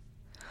interest.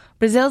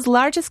 Brazil's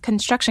largest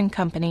construction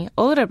company,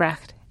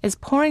 Odebrecht, is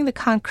pouring the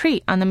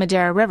concrete on the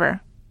Madeira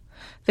River.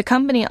 The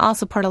company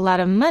also poured a lot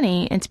of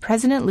money into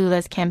President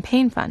Lula's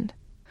campaign fund.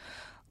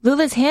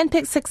 Lula's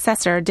hand-picked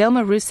successor,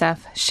 Dilma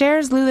Rousseff,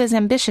 shares Lula's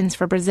ambitions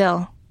for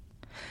Brazil.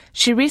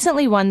 She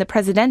recently won the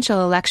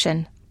presidential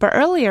election, but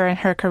earlier in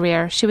her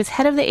career, she was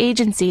head of the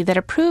agency that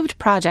approved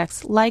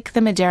projects like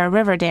the Madeira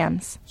River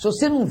dams.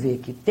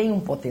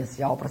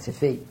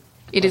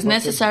 It is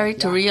necessary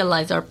to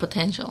realize our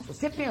potential.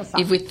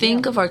 If we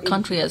think of our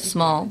country as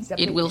small,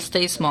 it will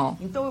stay small.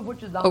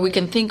 Or we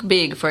can think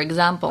big, for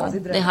example,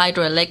 the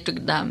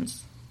hydroelectric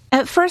dams.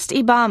 At first,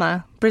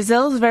 IBAMA,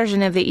 Brazil's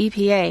version of the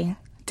EPA,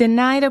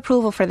 denied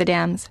approval for the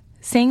dams,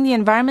 saying the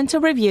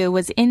environmental review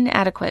was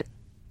inadequate.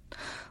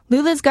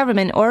 Lula's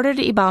government ordered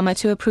IBAMA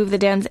to approve the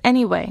dams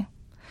anyway.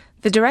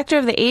 The director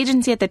of the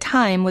agency at the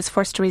time was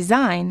forced to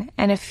resign,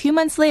 and a few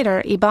months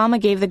later, IBAMA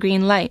gave the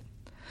green light,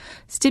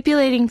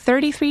 stipulating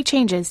 33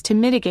 changes to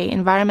mitigate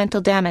environmental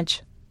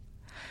damage.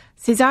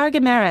 Cesar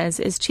Guimarães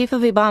is chief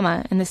of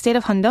IBAMA in the state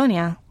of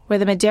Rondônia, where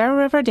the Madeira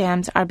River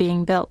dams are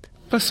being built.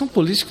 Pressão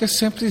política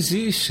sempre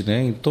existe,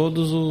 né, em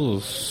todos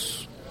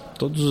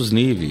os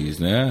níveis,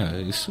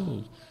 né?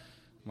 Isso.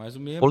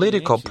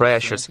 Political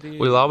pressures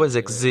will always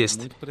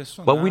exist,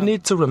 but we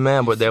need to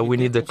remember that we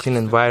need a clean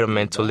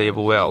environment to live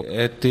well.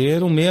 Ter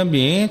meio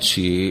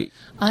ambiente.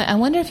 I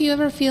wonder if you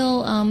ever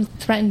feel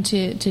threatened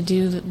to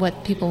do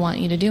what people want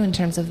you to do in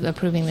terms of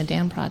approving the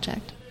dam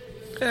project.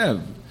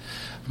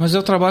 Mas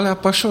o trabalho é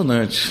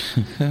apaixonante.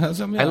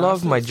 I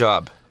love my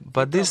job,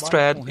 but this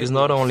threat is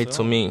not only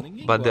to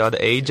me, but the other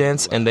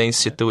agents and the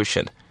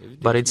institution.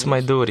 But it's my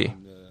duty.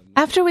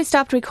 After we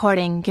stopped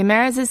recording,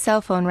 Guimarães'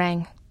 cell phone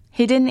rang.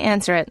 He didn't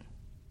answer it.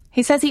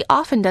 He says he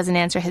often doesn't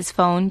answer his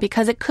phone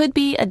because it could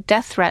be a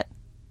death threat.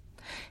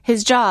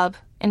 His job,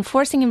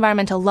 enforcing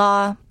environmental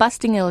law,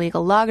 busting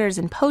illegal loggers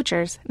and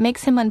poachers,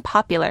 makes him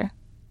unpopular.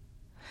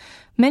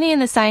 Many in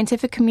the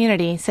scientific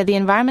community said the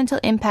environmental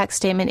impact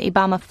statement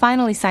IBAMA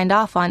finally signed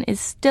off on is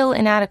still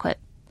inadequate.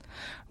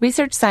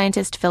 research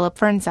scientist Philip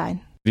Fernside.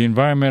 The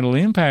environmental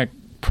impact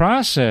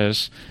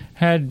process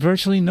had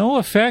virtually no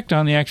effect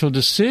on the actual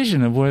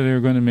decision of whether they were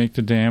going to make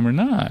the dam or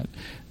not.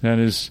 That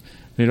is,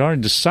 they'd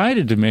already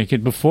decided to make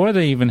it before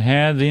they even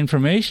had the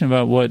information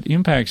about what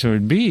impacts there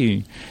would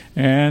be,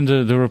 and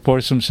the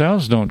reports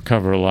themselves don't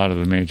cover a lot of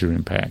the major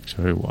impacts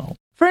very well.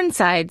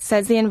 Fernside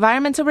says the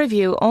environmental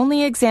review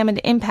only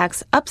examined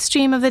impacts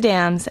upstream of the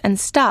dams and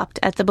stopped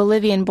at the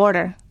Bolivian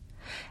border.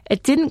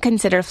 It didn't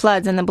consider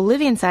floods on the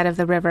Bolivian side of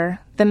the river,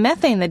 the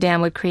methane the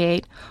dam would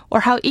create,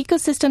 or how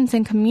ecosystems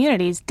and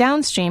communities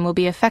downstream will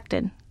be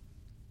affected.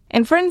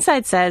 And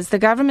Fernside says the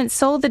government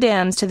sold the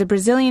dams to the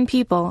Brazilian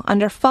people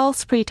under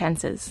false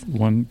pretenses.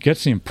 One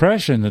gets the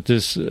impression that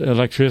this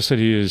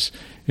electricity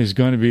is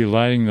going to be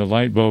lighting the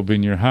light bulb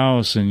in your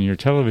house and your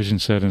television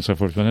set and so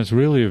forth, but that's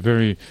really a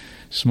very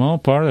small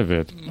part of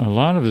it. A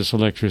lot of this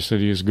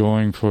electricity is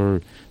going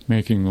for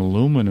making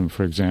aluminum,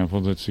 for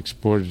example, that's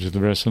exported to the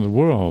rest of the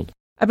world.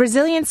 A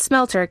Brazilian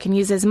smelter can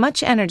use as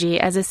much energy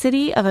as a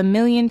city of 1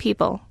 million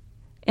people.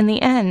 In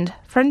the end,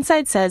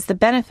 Fernside says the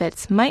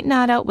benefits might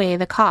not outweigh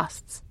the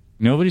costs.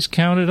 Nobody's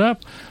counted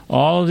up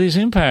all of these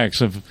impacts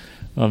of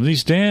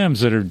these dams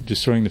that are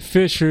destroying the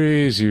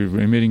fisheries, you're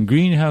emitting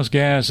greenhouse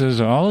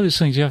gases, all of these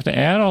things. You have to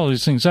add all of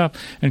these things up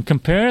and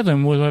compare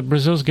them with what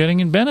Brazil's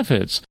getting in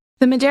benefits.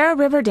 The Madeira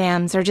River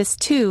dams are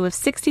just 2 of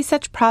 60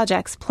 such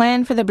projects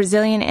planned for the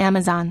Brazilian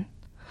Amazon,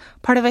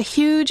 part of a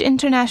huge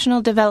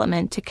international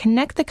development to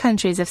connect the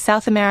countries of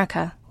South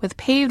America with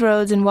paved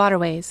roads and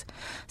waterways,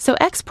 so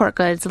export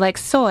goods like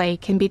soy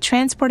can be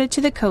transported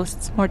to the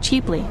coasts more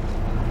cheaply.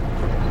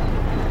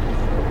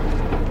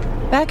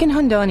 Back in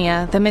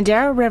Rondônia, the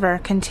Madeira River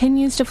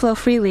continues to flow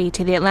freely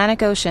to the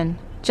Atlantic Ocean,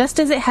 just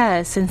as it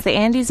has since the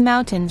Andes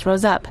Mountains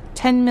rose up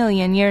 10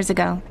 million years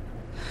ago.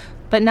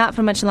 But not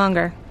for much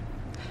longer.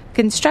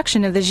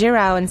 Construction of the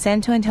Jirau and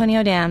Santo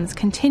Antonio dams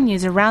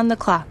continues around the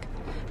clock,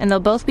 and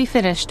they'll both be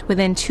finished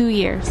within 2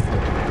 years.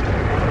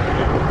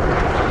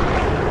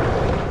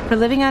 For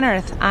Living on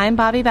Earth, I'm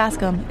Bobby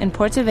Bascom in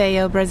Porto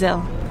Velho,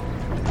 Brazil.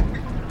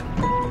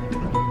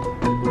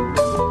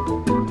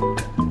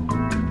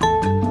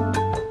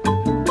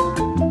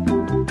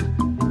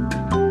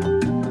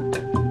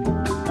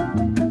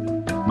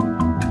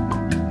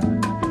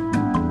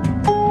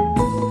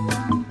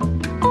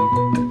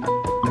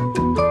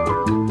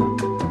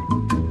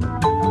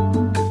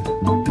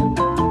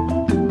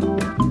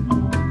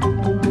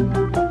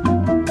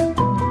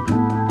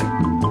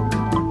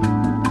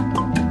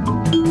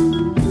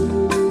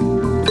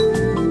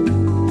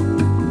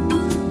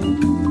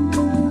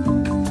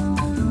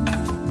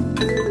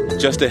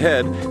 Just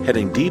ahead,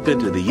 heading deep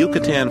into the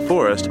Yucatan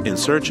forest in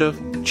search of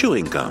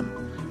chewing gum.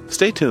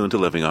 Stay tuned to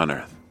Living on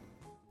Earth.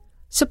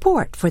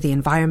 Support for the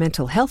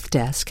Environmental Health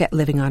Desk at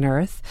Living on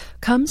Earth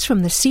comes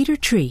from the Cedar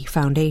Tree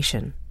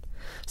Foundation.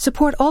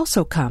 Support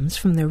also comes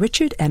from the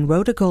Richard and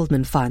Rhoda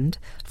Goldman Fund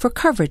for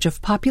coverage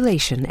of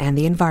population and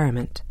the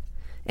environment,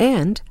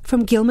 and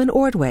from Gilman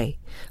Ordway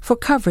for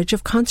coverage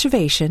of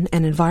conservation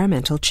and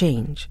environmental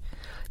change.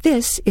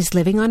 This is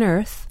Living on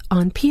Earth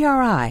on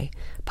PRI,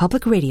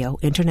 Public Radio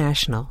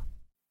International.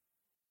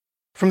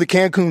 From the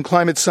Cancun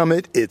Climate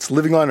Summit, it's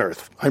Living on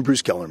Earth. I'm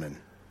Bruce Kellerman.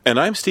 And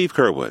I'm Steve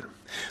Curwood.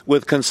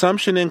 With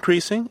consumption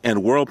increasing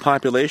and world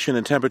population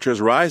and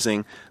temperatures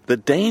rising, the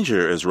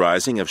danger is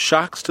rising of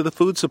shocks to the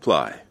food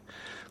supply.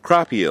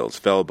 Crop yields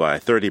fell by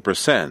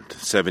 30%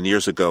 7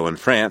 years ago in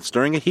France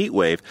during a heat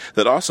wave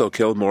that also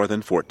killed more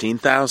than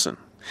 14,000.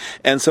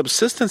 And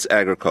subsistence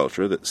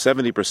agriculture that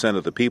 70%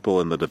 of the people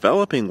in the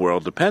developing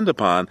world depend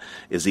upon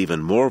is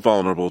even more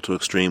vulnerable to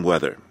extreme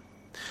weather.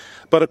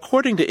 But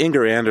according to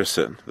Inger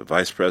Andersen, the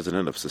Vice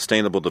President of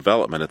Sustainable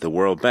Development at the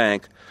World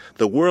Bank,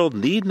 the world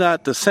need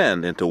not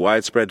descend into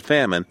widespread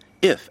famine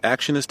if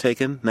action is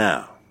taken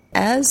now.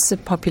 As the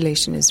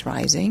population is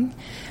rising,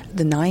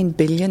 the 9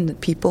 billion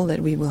people that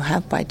we will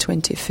have by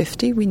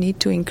 2050, we need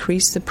to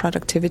increase the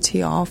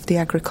productivity of the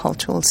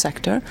agricultural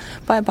sector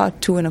by about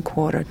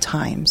 2.25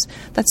 times.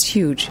 That's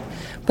huge,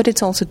 but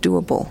it's also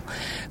doable.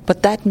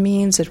 But that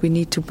means that we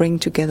need to bring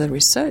together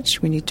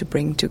research, we need to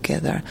bring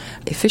together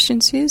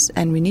efficiencies,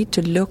 and we need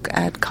to look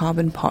at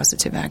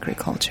carbon-positive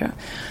agriculture.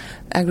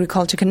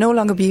 Agriculture can no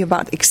longer be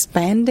about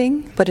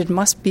expanding, but it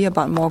must be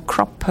about more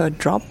crop per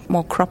drop,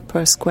 more crop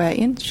per square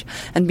inch,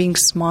 and being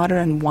smarter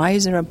and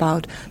wiser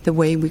about the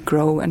way we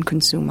grow and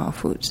consume our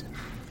foods.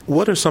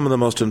 What are some of the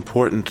most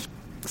important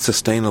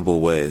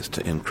sustainable ways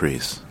to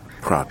increase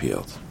crop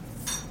yields?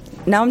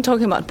 Now I'm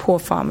talking about poor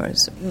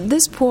farmers.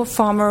 This poor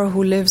farmer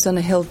who lives on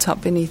a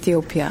hilltop in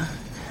Ethiopia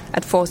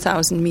at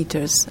 4,000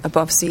 meters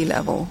above sea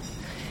level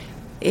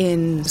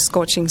in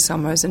scorching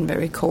summers and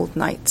very cold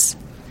nights,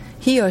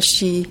 he or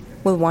she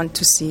will want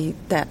to see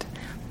that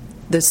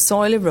the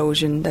soil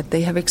erosion that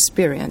they have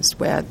experienced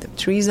where the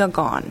trees are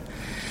gone,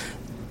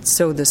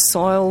 so the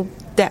soil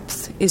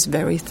depth is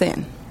very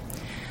thin.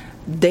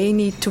 They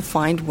need to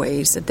find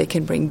ways that they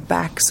can bring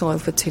back soil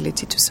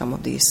fertility to some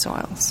of these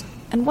soils.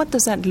 And what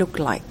does that look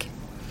like?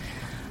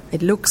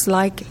 It looks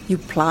like you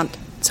plant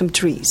some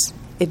trees.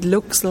 It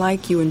looks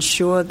like you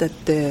ensure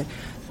that the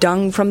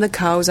dung from the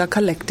cows are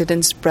collected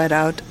and spread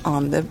out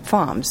on the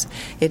farms.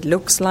 It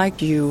looks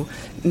like you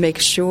make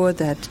sure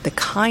that the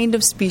kind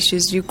of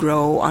species you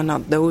grow are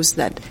not those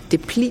that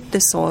deplete the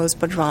soils,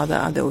 but rather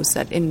are those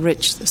that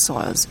enrich the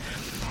soils.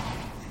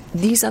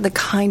 These are the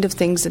kind of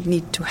things that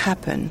need to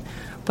happen,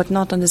 but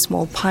not on a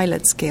small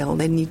pilot scale.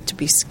 They need to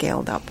be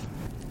scaled up.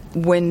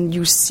 When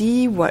you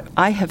see what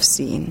I have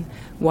seen,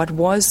 what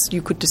was,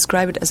 you could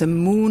describe it as a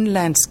moon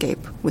landscape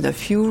with a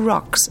few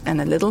rocks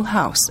and a little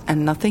house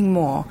and nothing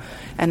more,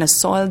 and a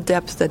soil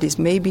depth that is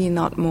maybe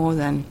not more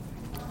than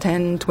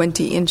 10,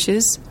 20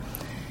 inches,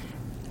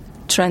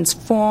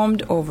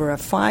 transformed over a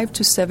 5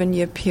 to 7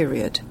 year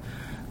period,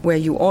 where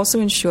you also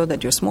ensure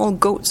that your small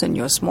goats and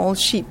your small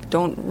sheep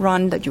don't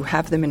run, that you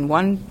have them in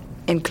one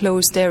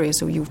enclosed area,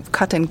 so you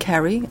cut and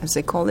carry, as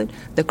they call it,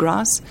 the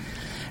grass,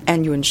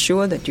 and you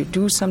ensure that you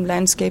do some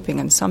landscaping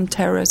and some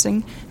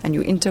terracing, and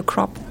you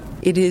intercrop.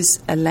 It is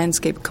a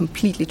landscape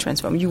completely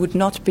transformed. You would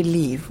not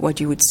believe what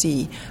you would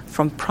see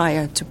from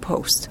prior to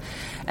post.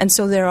 And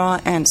so there are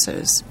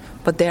answers,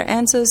 but there are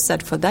answers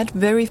that for that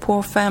very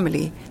poor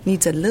family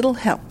needs a little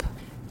help.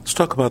 Let's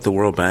talk about the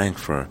World Bank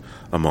for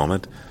a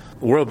moment.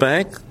 World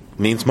Bank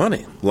means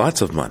money,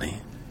 lots of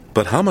money.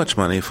 But how much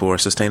money for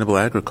sustainable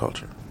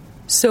agriculture?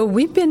 So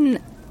we've been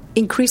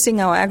increasing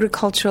our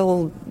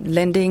agricultural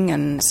lending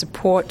and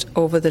support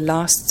over the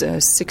last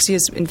 6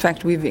 years. In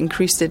fact, we've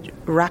increased it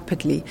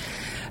rapidly.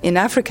 In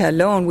Africa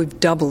alone, we've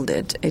doubled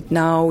it. It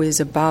now is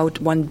about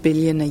 $1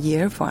 billion a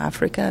year for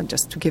Africa,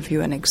 just to give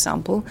you an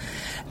example.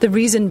 The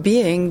reason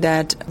being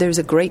that there's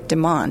a great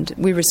demand.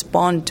 We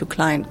respond to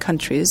client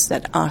countries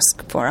that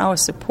ask for our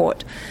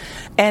support.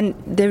 And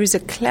there is a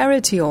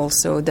clarity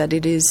also that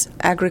it is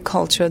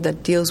agriculture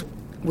that deals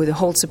with the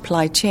whole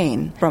supply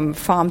chain from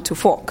farm to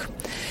fork.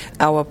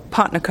 Our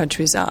partner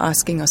countries are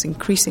asking us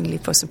increasingly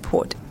for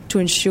support to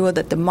ensure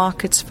that the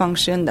markets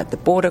function, that the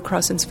border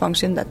crossings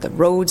function, that the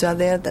roads are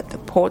there, that the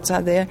ports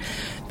are there,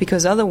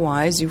 because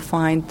otherwise you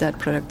find that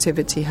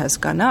productivity has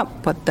gone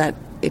up, but that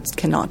it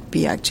cannot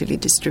be actually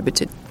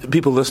distributed.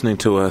 People listening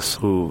to us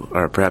who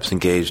are perhaps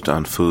engaged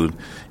on food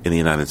in the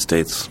United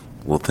States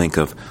will think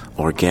of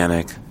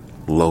organic,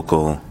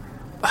 local.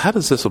 How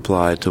does this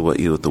apply to what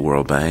you at the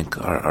World Bank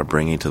are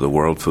bringing to the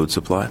world food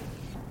supply?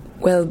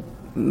 Well,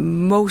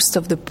 most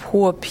of the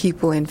poor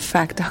people, in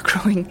fact, are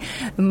growing.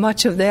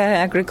 Much of their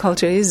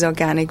agriculture is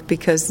organic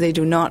because they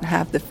do not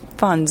have the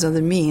funds or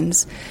the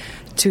means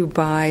to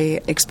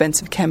buy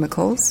expensive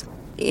chemicals.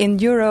 In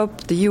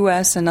Europe, the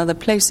US, and other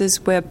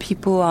places where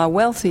people are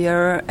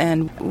wealthier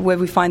and where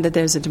we find that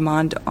there's a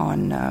demand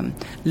on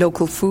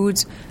local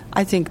foods,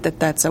 I think that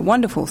that's a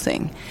wonderful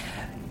thing.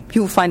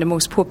 You'll find that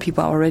most poor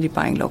people are already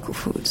buying local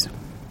foods.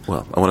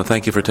 Well, I want to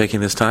thank you for taking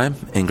this time.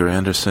 Inger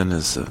Anderson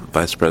is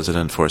Vice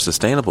President for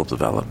Sustainable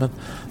Development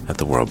at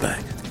the World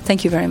Bank.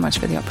 Thank you very much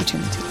for the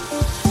opportunity.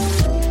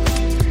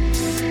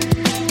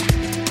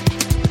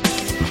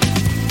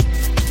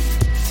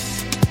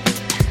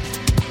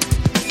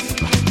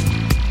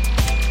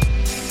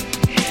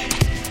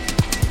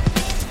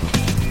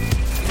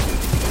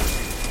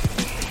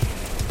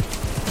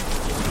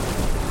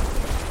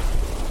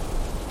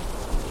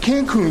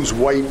 Cancun's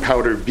white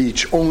powder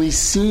beach only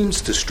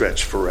seems to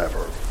stretch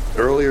forever.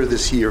 Earlier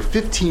this year,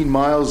 15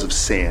 miles of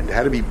sand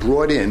had to be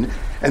brought in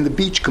and the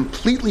beach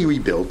completely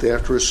rebuilt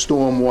after a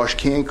storm washed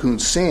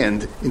Cancun's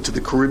sand into the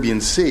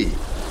Caribbean Sea.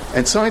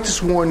 And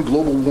scientists warn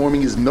global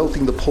warming is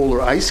melting the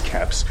polar ice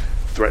caps,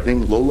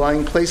 threatening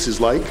low-lying places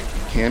like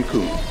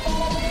Cancun.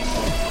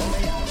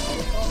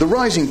 The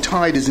rising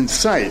tide is in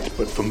sight,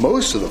 but for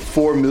most of the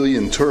 4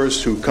 million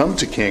tourists who come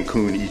to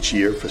Cancun each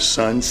year for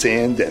sun,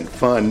 sand, and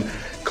fun,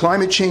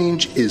 climate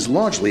change is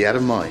largely out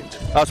of mind.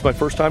 It's my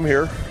first time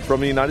here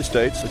from the United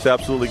States. It's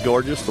absolutely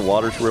gorgeous. The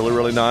water's really,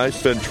 really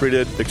nice. Been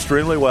treated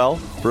extremely well.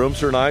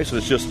 Rooms are nice,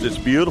 and it's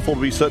beautiful to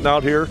be sitting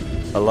out here.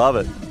 I love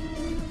it.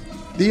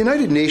 The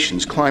United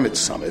Nations Climate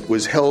Summit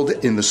was held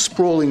in the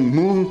sprawling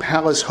Moon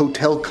Palace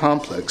Hotel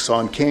complex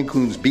on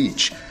Cancun's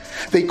beach.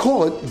 They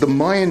call it the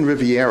Mayan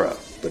Riviera,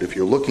 but if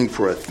you're looking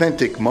for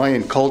authentic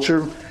Mayan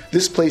culture,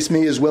 this place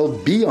may as well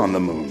be on the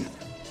moon.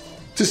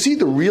 To see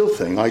the real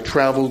thing, I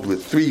traveled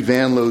with 3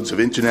 van loads of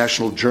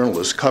international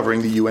journalists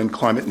covering the UN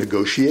climate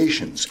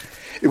negotiations.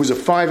 It was a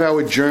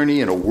 5-hour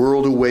journey and a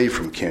world away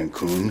from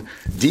Cancun,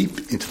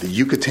 deep into the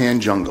Yucatan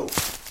jungle.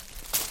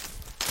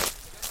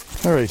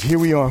 All right, here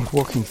we are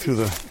walking through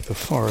the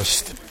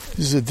forest.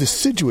 This is a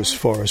deciduous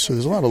forest, so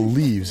there's a lot of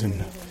leaves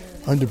and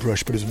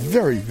underbrush, but it's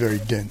very, very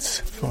dense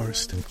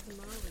forest.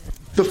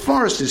 The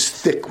forest is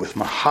thick with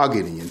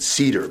mahogany and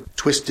cedar,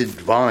 twisted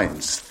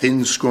vines,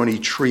 thin, scrawny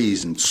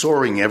trees, and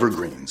soaring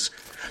evergreens.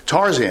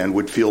 Tarzan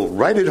would feel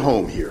right at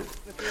home here.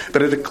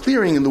 But at a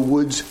clearing in the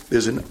woods,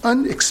 there's an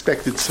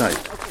unexpected sight.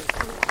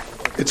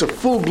 It's a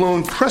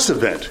full-blown press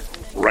event,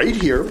 right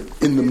here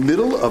in the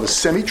middle of a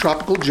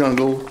semi-tropical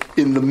jungle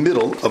in the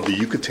middle of the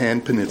Yucatan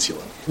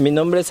Peninsula. Mi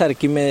nombre es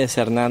Arquímedes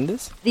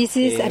Hernández. This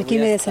is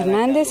Arquímedes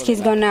Hernández.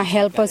 He's going to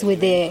help us with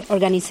the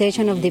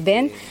organization of the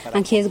event,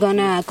 and he's going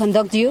to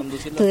conduct you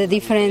to the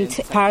different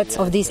parts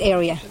of this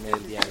area.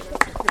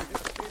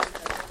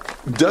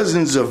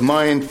 Dozens of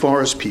Mayan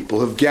forest people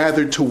have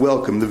gathered to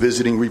welcome the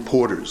visiting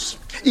reporters.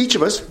 Each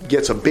of us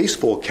gets a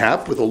baseball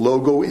cap with a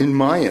logo in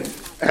Mayan,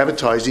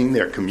 advertising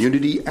their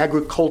community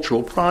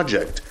agricultural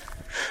project.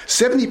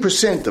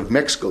 70% of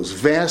Mexico's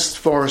vast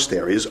forest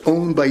area is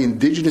owned by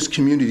indigenous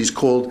communities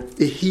called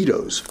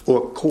ejidos,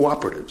 or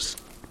cooperatives.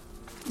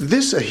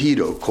 This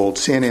ejido, called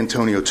San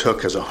Antonio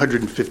Tuc, has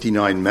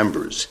 159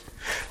 members.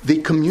 They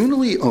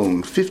communally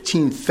own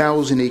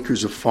 15,000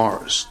 acres of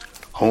forest,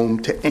 home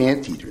to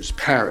anteaters,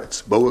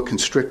 parrots, boa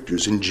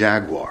constrictors, and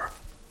jaguar.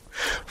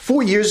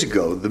 4 years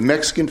ago, the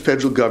Mexican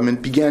federal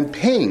government began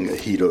paying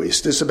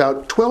ejidoistas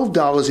about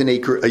 $12 an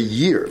acre a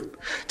year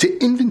to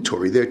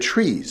inventory their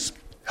trees,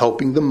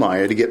 helping the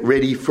Maya to get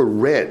ready for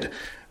REDD,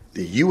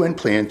 the UN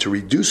plan to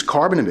reduce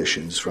carbon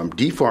emissions from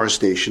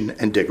deforestation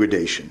and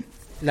degradation.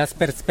 Las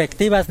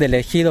perspectivas del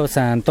ejido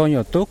San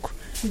Antonio Tuc.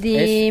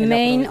 The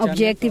main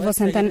objective of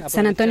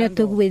San Antonio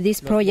Tuc with this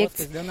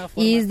project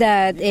is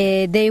that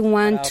they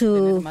want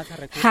to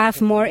have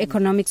more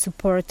economic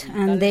support,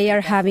 and they are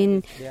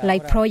having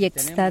like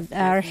projects that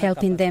are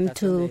helping them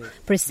to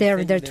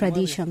preserve their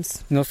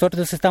traditions.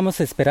 Nosotros estamos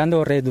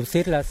esperando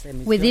reducirlas.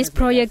 With this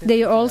project,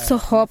 they also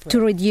hope to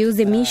reduce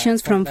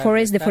emissions from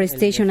forest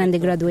deforestation and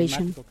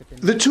degradation.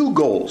 The two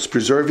goals,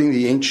 preserving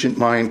the ancient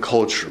Mayan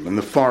culture and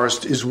the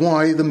forest, is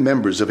why the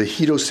members of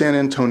Ejido San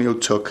Antonio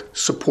Tuc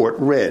support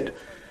REDD.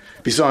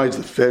 Besides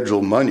the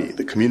federal money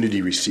the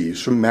community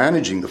receives from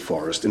managing the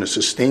forest in a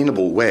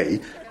sustainable way,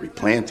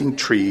 replanting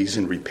trees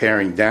and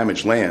repairing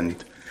damaged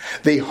land,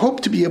 they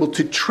hope to be able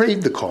to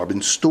trade the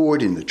carbon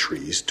stored in the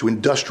trees to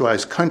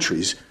industrialized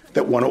countries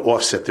that want to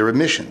offset their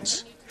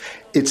emissions.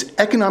 It's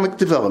economic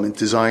development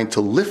designed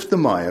to lift the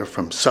Maya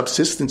from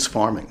subsistence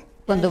farming.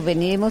 Cuando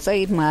venimos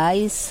hay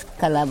maíz,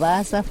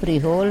 calabaza,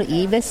 frijol,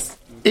 ibes.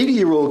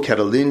 80-year-old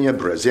Catalina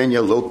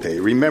Brezenia Lope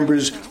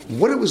remembers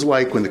what it was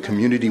like when the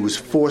community was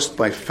forced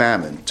by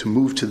famine to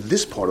move to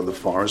this part of the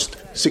forest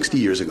 60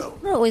 years ago.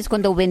 She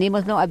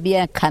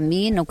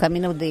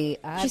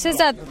says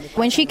that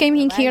when she came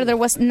in here, there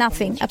was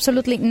nothing,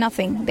 absolutely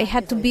nothing. They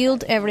had to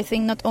build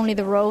everything, not only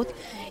the road.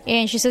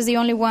 And she says the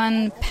only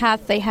one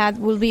path they had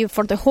will be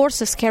for the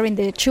horses carrying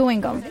the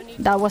chewing gum.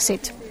 That was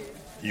it.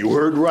 You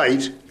heard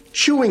right.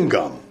 Chewing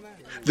gum.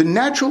 The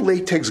natural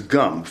latex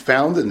gum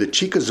found in the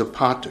Chica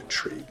Zapata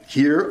tree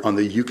here on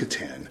the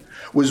Yucatan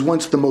was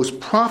once the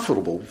most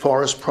profitable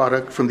forest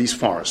product from these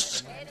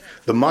forests.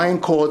 The Mayan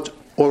call it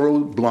oro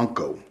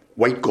blanco,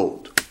 white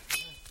gold.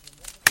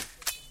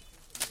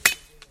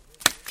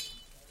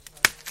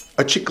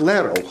 A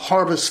chiclero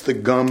harvests the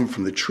gum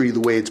from the tree the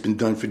way it's been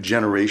done for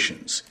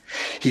generations.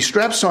 He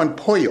straps on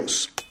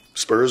pollos,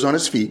 spurs on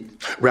his feet,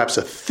 wraps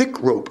a thick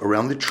rope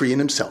around the tree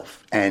and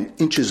himself, and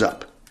inches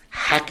up,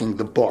 hacking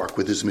the bark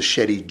with his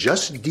machete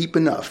just deep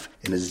enough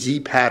in a Z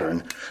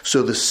pattern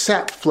so the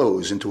sap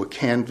flows into a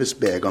canvas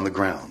bag on the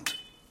ground.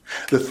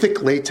 The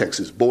thick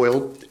latex is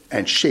boiled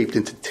and shaped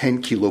into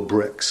 10-kilo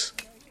bricks.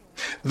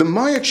 The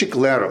Maya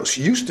chicleros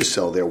used to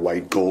sell their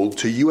white gold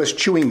to U.S.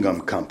 chewing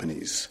gum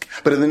companies,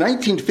 but in the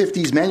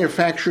 1950s,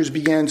 manufacturers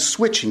began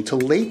switching to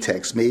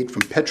latex made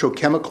from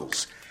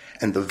petrochemicals,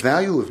 and the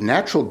value of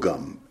natural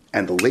gum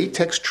and the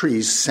latex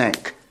trees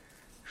sank.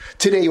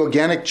 Today,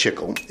 organic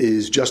chicle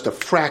is just a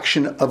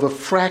fraction of the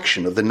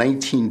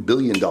 $19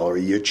 billion a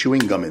year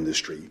chewing gum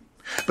industry.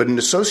 But an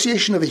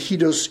association of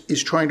ejidos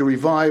is trying to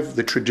revive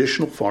the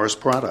traditional forest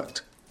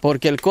product.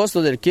 Porque el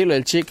costo del kilo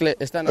del chicle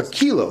está... A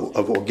kilo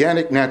of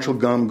organic natural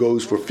gum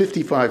goes for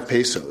 55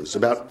 pesos,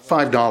 about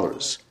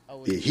 $5.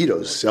 The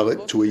ejidos sell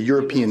it to a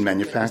European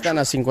manufacturer. Están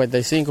a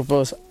 55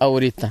 pesos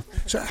ahorita.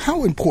 So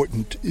how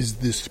important is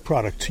this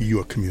product to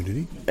your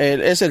community?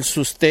 Es el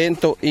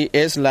sustento y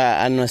es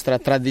nuestra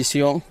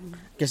tradición.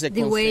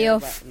 The way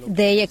of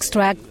they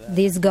extract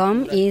this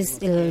gum is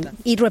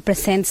it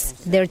represents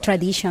their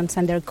traditions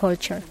and their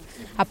culture,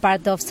 a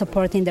part of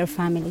supporting their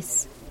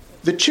families.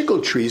 The chicle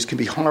trees can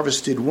be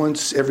harvested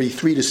once every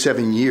 3 to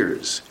 7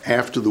 years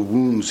after the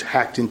wounds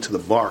hacked into the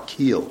bark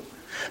heal.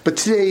 But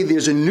today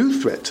there's a new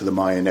threat to the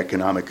Mayan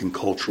economic and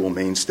cultural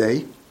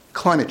mainstay,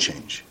 climate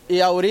change. Y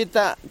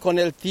ahorita con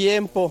el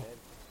tiempo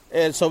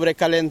el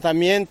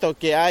sobrecalentamiento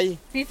que hay.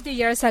 50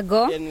 years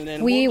ago,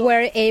 we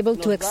were able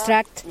to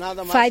extract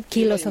 5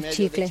 kilos of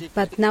chicle,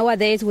 but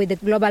nowadays with the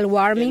global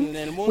warming,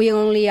 we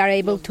only are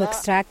able to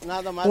extract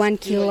 1.5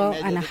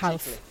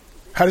 kilos.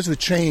 How does the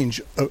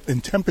change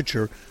in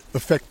temperature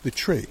affect the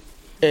tree?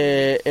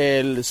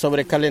 El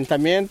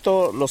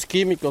sobrecalentamiento, los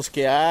químicos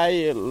que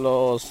hay,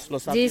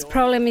 This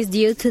problem is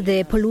due to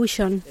the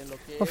pollution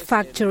of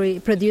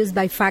produced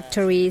by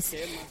factories,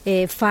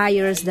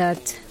 fires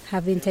that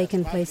have been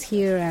taking place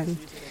here, and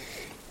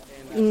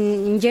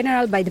in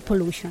general by the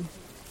pollution.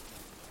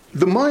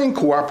 The Mayan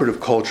cooperative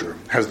culture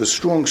has the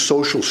strong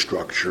social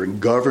structure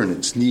and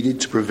governance needed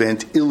to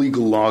prevent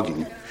illegal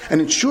logging and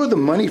ensure the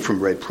money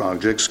from REDD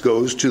projects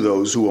goes to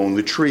those who own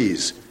the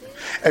trees.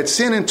 At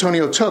San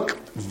Antonio Tuc,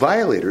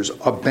 violators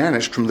are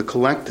banished from the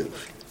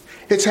collective.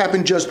 It's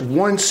happened just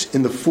once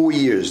in the 4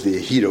 years the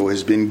ejido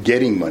has been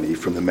getting money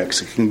from the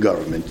Mexican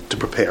government to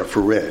prepare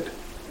for REDD.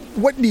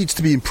 What needs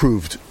to be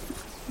improved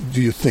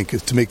do you think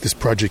to make this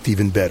project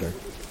even better?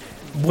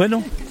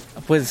 Bueno,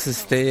 pues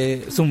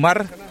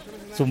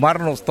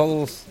sumarnos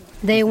todos.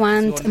 They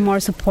want more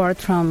support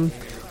from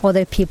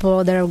other people,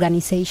 other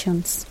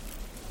organizations.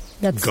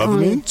 That's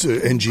government,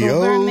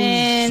 NGOs,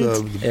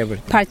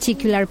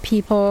 particular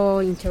people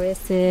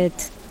interested,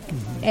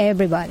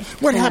 everybody.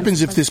 What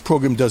happens if this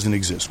program doesn't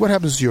exist? What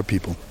happens to your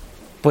people?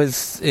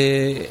 Pues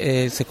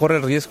se corre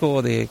el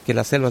riesgo de que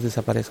las selvas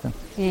desaparezcan.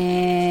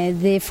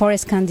 The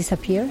forest can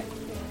disappear.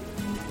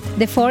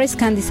 The forest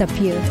can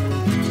disappear.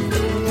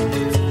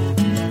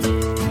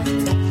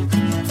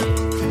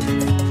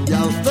 Y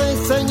a usted,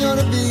 señor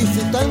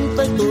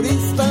visitante,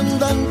 turista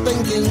andante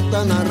en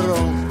Quintana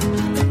Roo,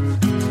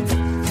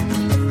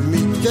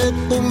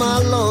 Miquetuma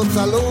lo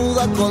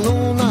saluda con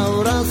un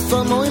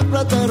abrazo muy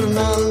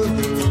fraternal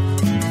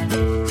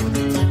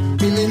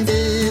y le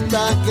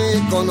invita a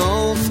que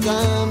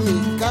conozca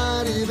mi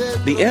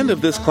Caribe. The end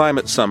of this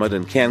climate summit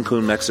in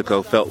Cancun,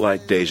 Mexico felt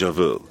like deja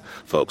vu.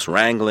 Folks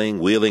wrangling,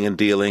 wheeling and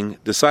dealing,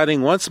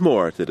 deciding once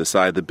more to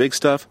decide the big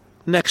stuff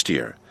next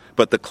year.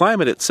 But the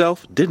climate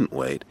itself didn't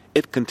wait.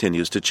 It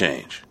continues to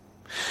change.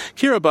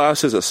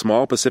 Kiribati is a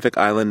small Pacific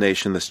island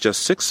nation that's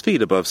just 6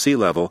 feet above sea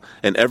level,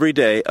 and every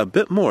day a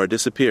bit more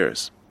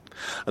disappears.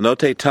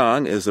 Anote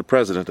Tang is the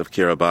president of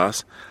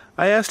Kiribati.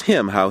 I asked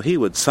him how he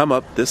would sum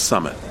up this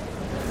summit.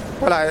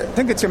 Well, I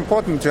think it's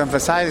important to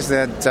emphasize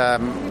that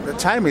the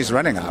time is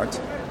running out,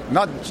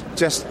 not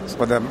just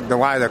for the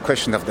wider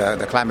question of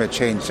the climate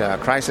change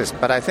crisis,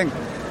 but I think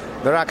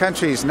there are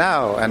countries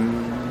now,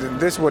 and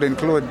this would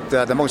include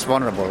the most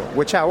vulnerable,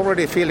 which are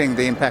already feeling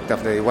the impact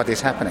of what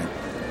is happening.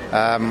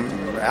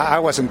 I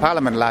was in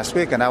Parliament last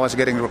week, and I was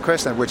getting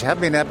requests, which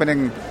have been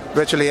happening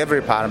virtually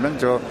every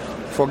Parliament,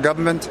 for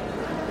government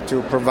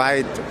to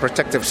provide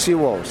protective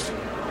seawalls,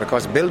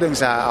 because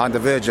buildings are on the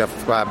verge of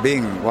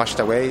being washed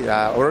away.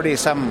 Already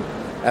some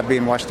have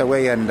been washed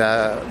away, and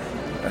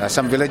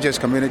some villages,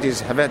 communities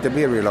have had to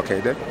be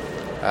relocated.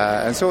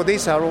 And so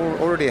these are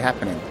already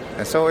happening.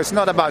 And so it's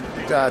not about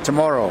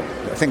tomorrow,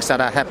 things that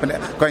are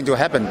going to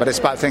happen, but it's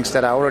about things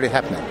that are already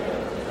happening.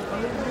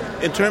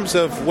 In terms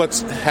of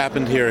what's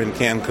happened here in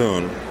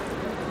Cancun,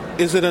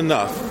 is it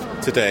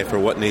enough today for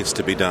what needs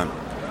to be done?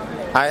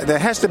 There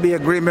has to be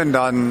agreement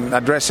on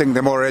addressing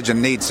the more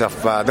urgent needs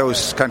of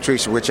those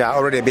countries which are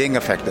already being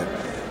affected.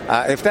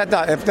 If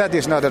that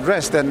is not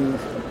addressed, then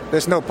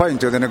there's no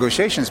point to the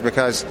negotiations,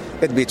 because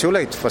it'd be too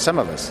late for some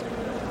of us.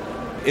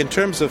 In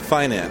terms of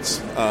finance,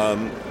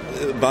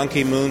 Ban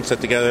Ki-moon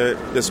set together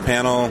this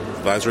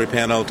advisory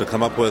panel, to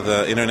come up with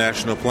an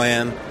international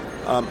plan.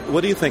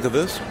 What do you think of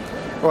this?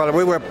 Well,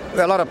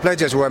 a lot of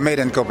pledges were made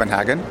in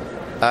Copenhagen.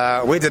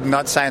 We did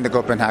not sign the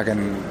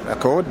Copenhagen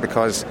Accord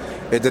because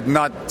it did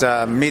not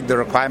meet the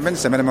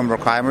requirements, the minimum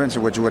requirements,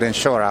 which would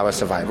ensure our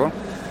survival.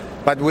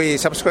 But we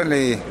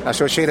subsequently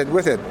associated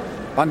with it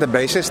on the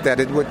basis that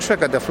it would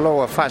trigger the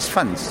flow of fast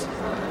funds.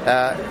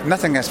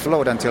 Nothing has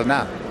flowed until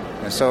now.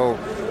 And so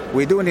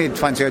we do need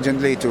funds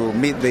urgently to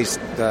meet these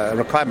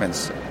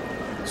requirements.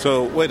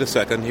 So wait a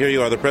second. Here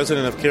you are, the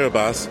president of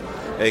Kiribati,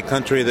 a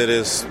country that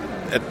is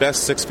at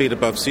best 6 feet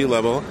above sea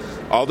level.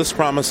 All this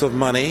promise of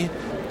money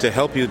to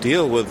help you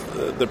deal with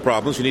the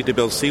problems. You need to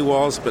build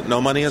seawalls, but no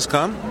money has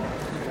come?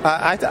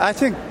 I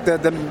think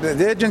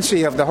the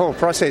urgency of the whole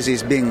process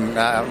is being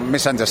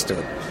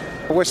misunderstood.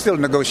 We're still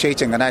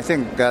negotiating, and I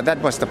think that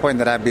was the point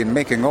that I've been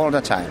making all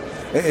the time.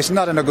 It's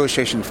not a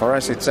negotiation for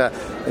us. It's an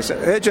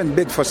urgent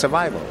bid for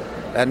survival.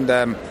 And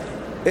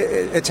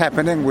it's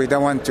happening. We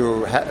don't want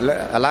to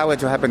allow it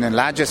to happen in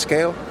larger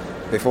scale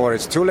before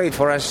it's too late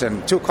for us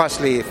and too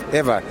costly, if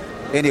ever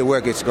any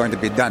work is going to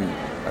be done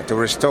to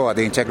restore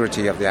the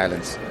integrity of the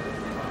islands.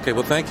 Okay,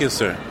 well, thank you,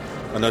 sir.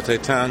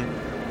 Anote Tang,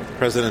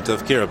 president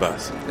of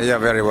Kiribati. You're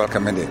very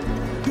welcome indeed.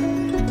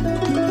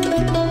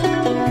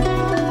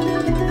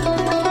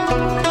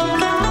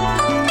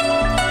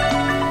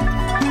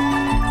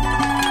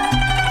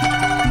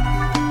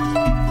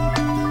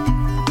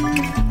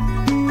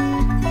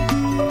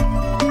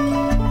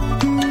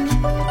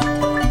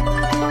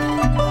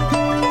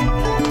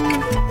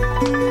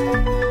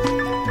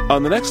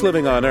 On the next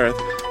Living on Earth,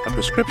 a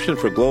prescription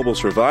for global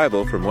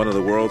survival from one of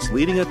the world's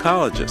leading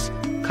ecologists.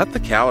 Cut the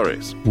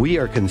calories. We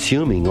are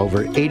consuming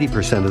over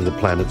 80% of the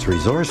planet's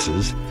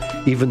resources,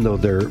 even though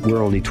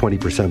we're only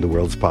 20% of the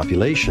world's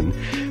population.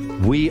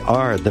 We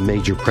are the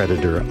major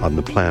predator on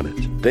the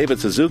planet. David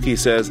Suzuki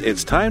says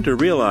it's time to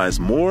realize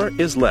more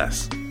is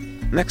less.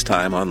 Next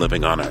time on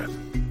Living on Earth.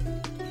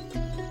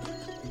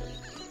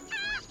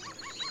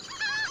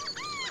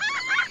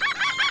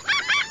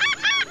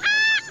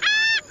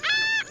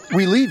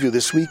 We leave you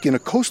this week in a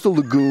coastal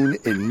lagoon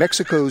in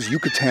Mexico's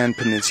Yucatan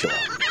Peninsula.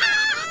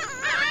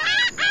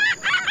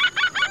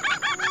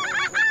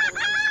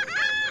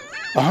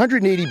 A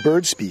 180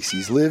 bird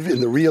species live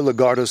in the Rio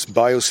Lagartos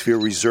Biosphere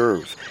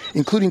Reserve,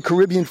 including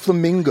Caribbean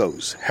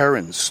flamingos,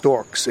 herons,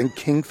 storks, and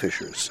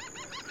kingfishers.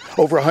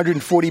 Over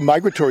 140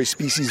 migratory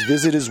species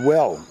visit as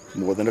well,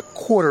 more than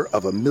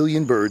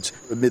 250,000 birds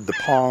amid the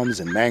palms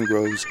and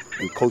mangroves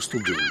and coastal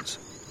dunes.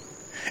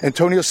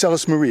 Antonio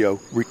Celis Murillo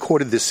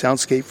recorded this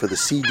soundscape for the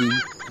CD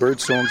Bird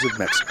Songs of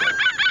Mexico.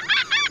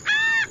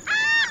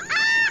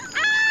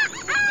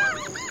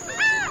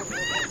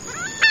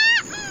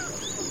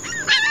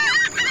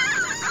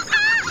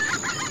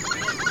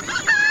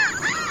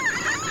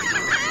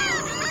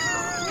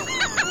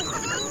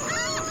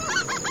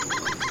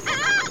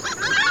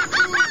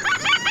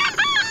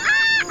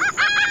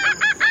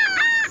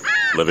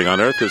 Living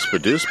on Earth is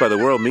produced by the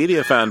World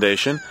Media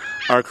Foundation.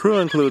 Our crew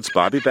includes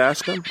Bobby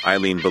Bascom,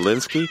 Eileen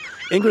Belinsky,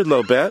 Ingrid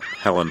Lobet,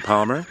 Helen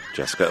Palmer,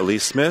 Jessica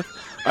Elise Smith,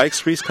 Ike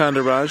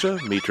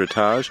Sprieskandaraja, Mitra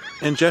Taj,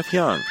 and Jeff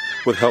Young,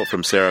 with help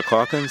from Sarah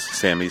Calkins,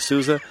 Sammy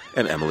Souza,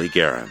 and Emily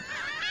Guerin.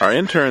 Our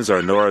interns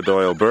are Nora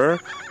Doyle-Burr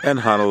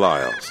and Hannah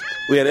Lyles.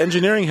 We had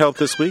engineering help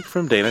this week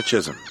from Dana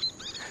Chisholm.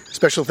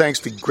 Special thanks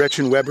to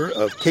Gretchen Weber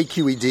of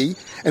KQED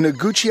and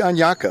Oguchi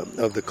Anyaka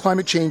of the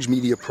Climate Change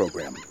Media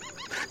Program.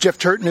 Jeff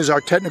Turton is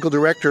our technical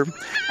director.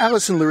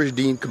 Allison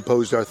Lirish-Dean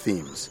composed our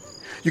themes.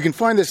 You can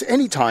find us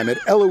anytime at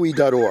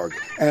LOE.org.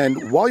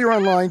 And while you're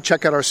online,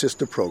 check out our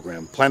sister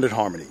program, Planet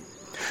Harmony.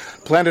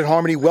 Planet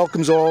Harmony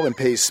welcomes all and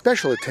pays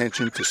special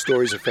attention to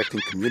stories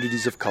affecting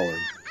communities of color.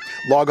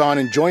 Log on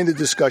and join the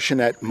discussion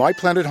at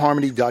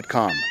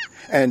myplanetharmony.com.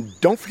 And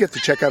don't forget to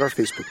check out our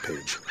Facebook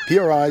page,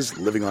 PRI's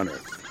Living on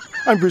Earth.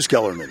 I'm Bruce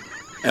Gellerman.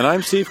 And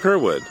I'm Steve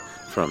Kerwood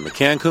from the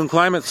Cancun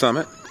Climate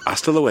Summit.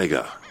 Hasta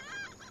luego.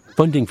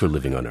 Funding for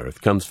Living on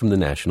Earth comes from the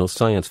National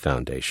Science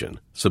Foundation,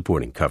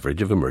 supporting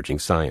coverage of emerging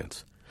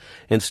science.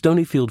 And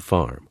Stonyfield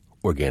Farm,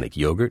 organic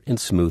yogurt and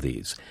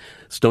smoothies.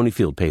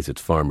 Stonyfield pays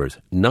its farmers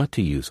not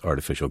to use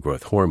artificial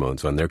growth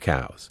hormones on their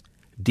cows.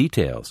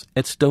 Details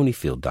at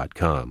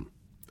stonyfield.com.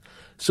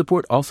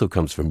 Support also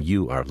comes from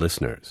you, our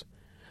listeners.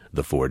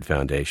 The Ford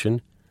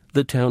Foundation,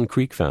 the Town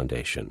Creek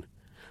Foundation,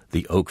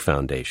 the Oak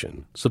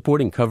Foundation,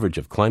 supporting coverage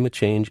of climate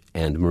change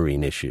and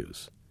marine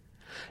issues.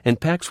 And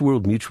Pax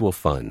World Mutual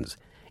Funds,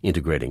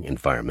 integrating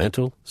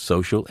environmental,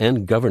 social,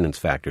 and governance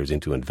factors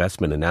into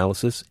investment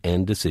analysis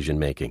and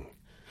decision-making.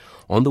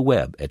 On the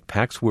web at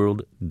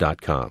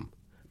paxworld.com.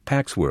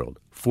 Pax World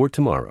for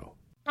tomorrow.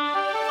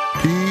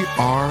 PRI,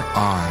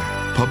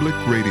 Public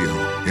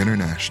Radio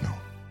International.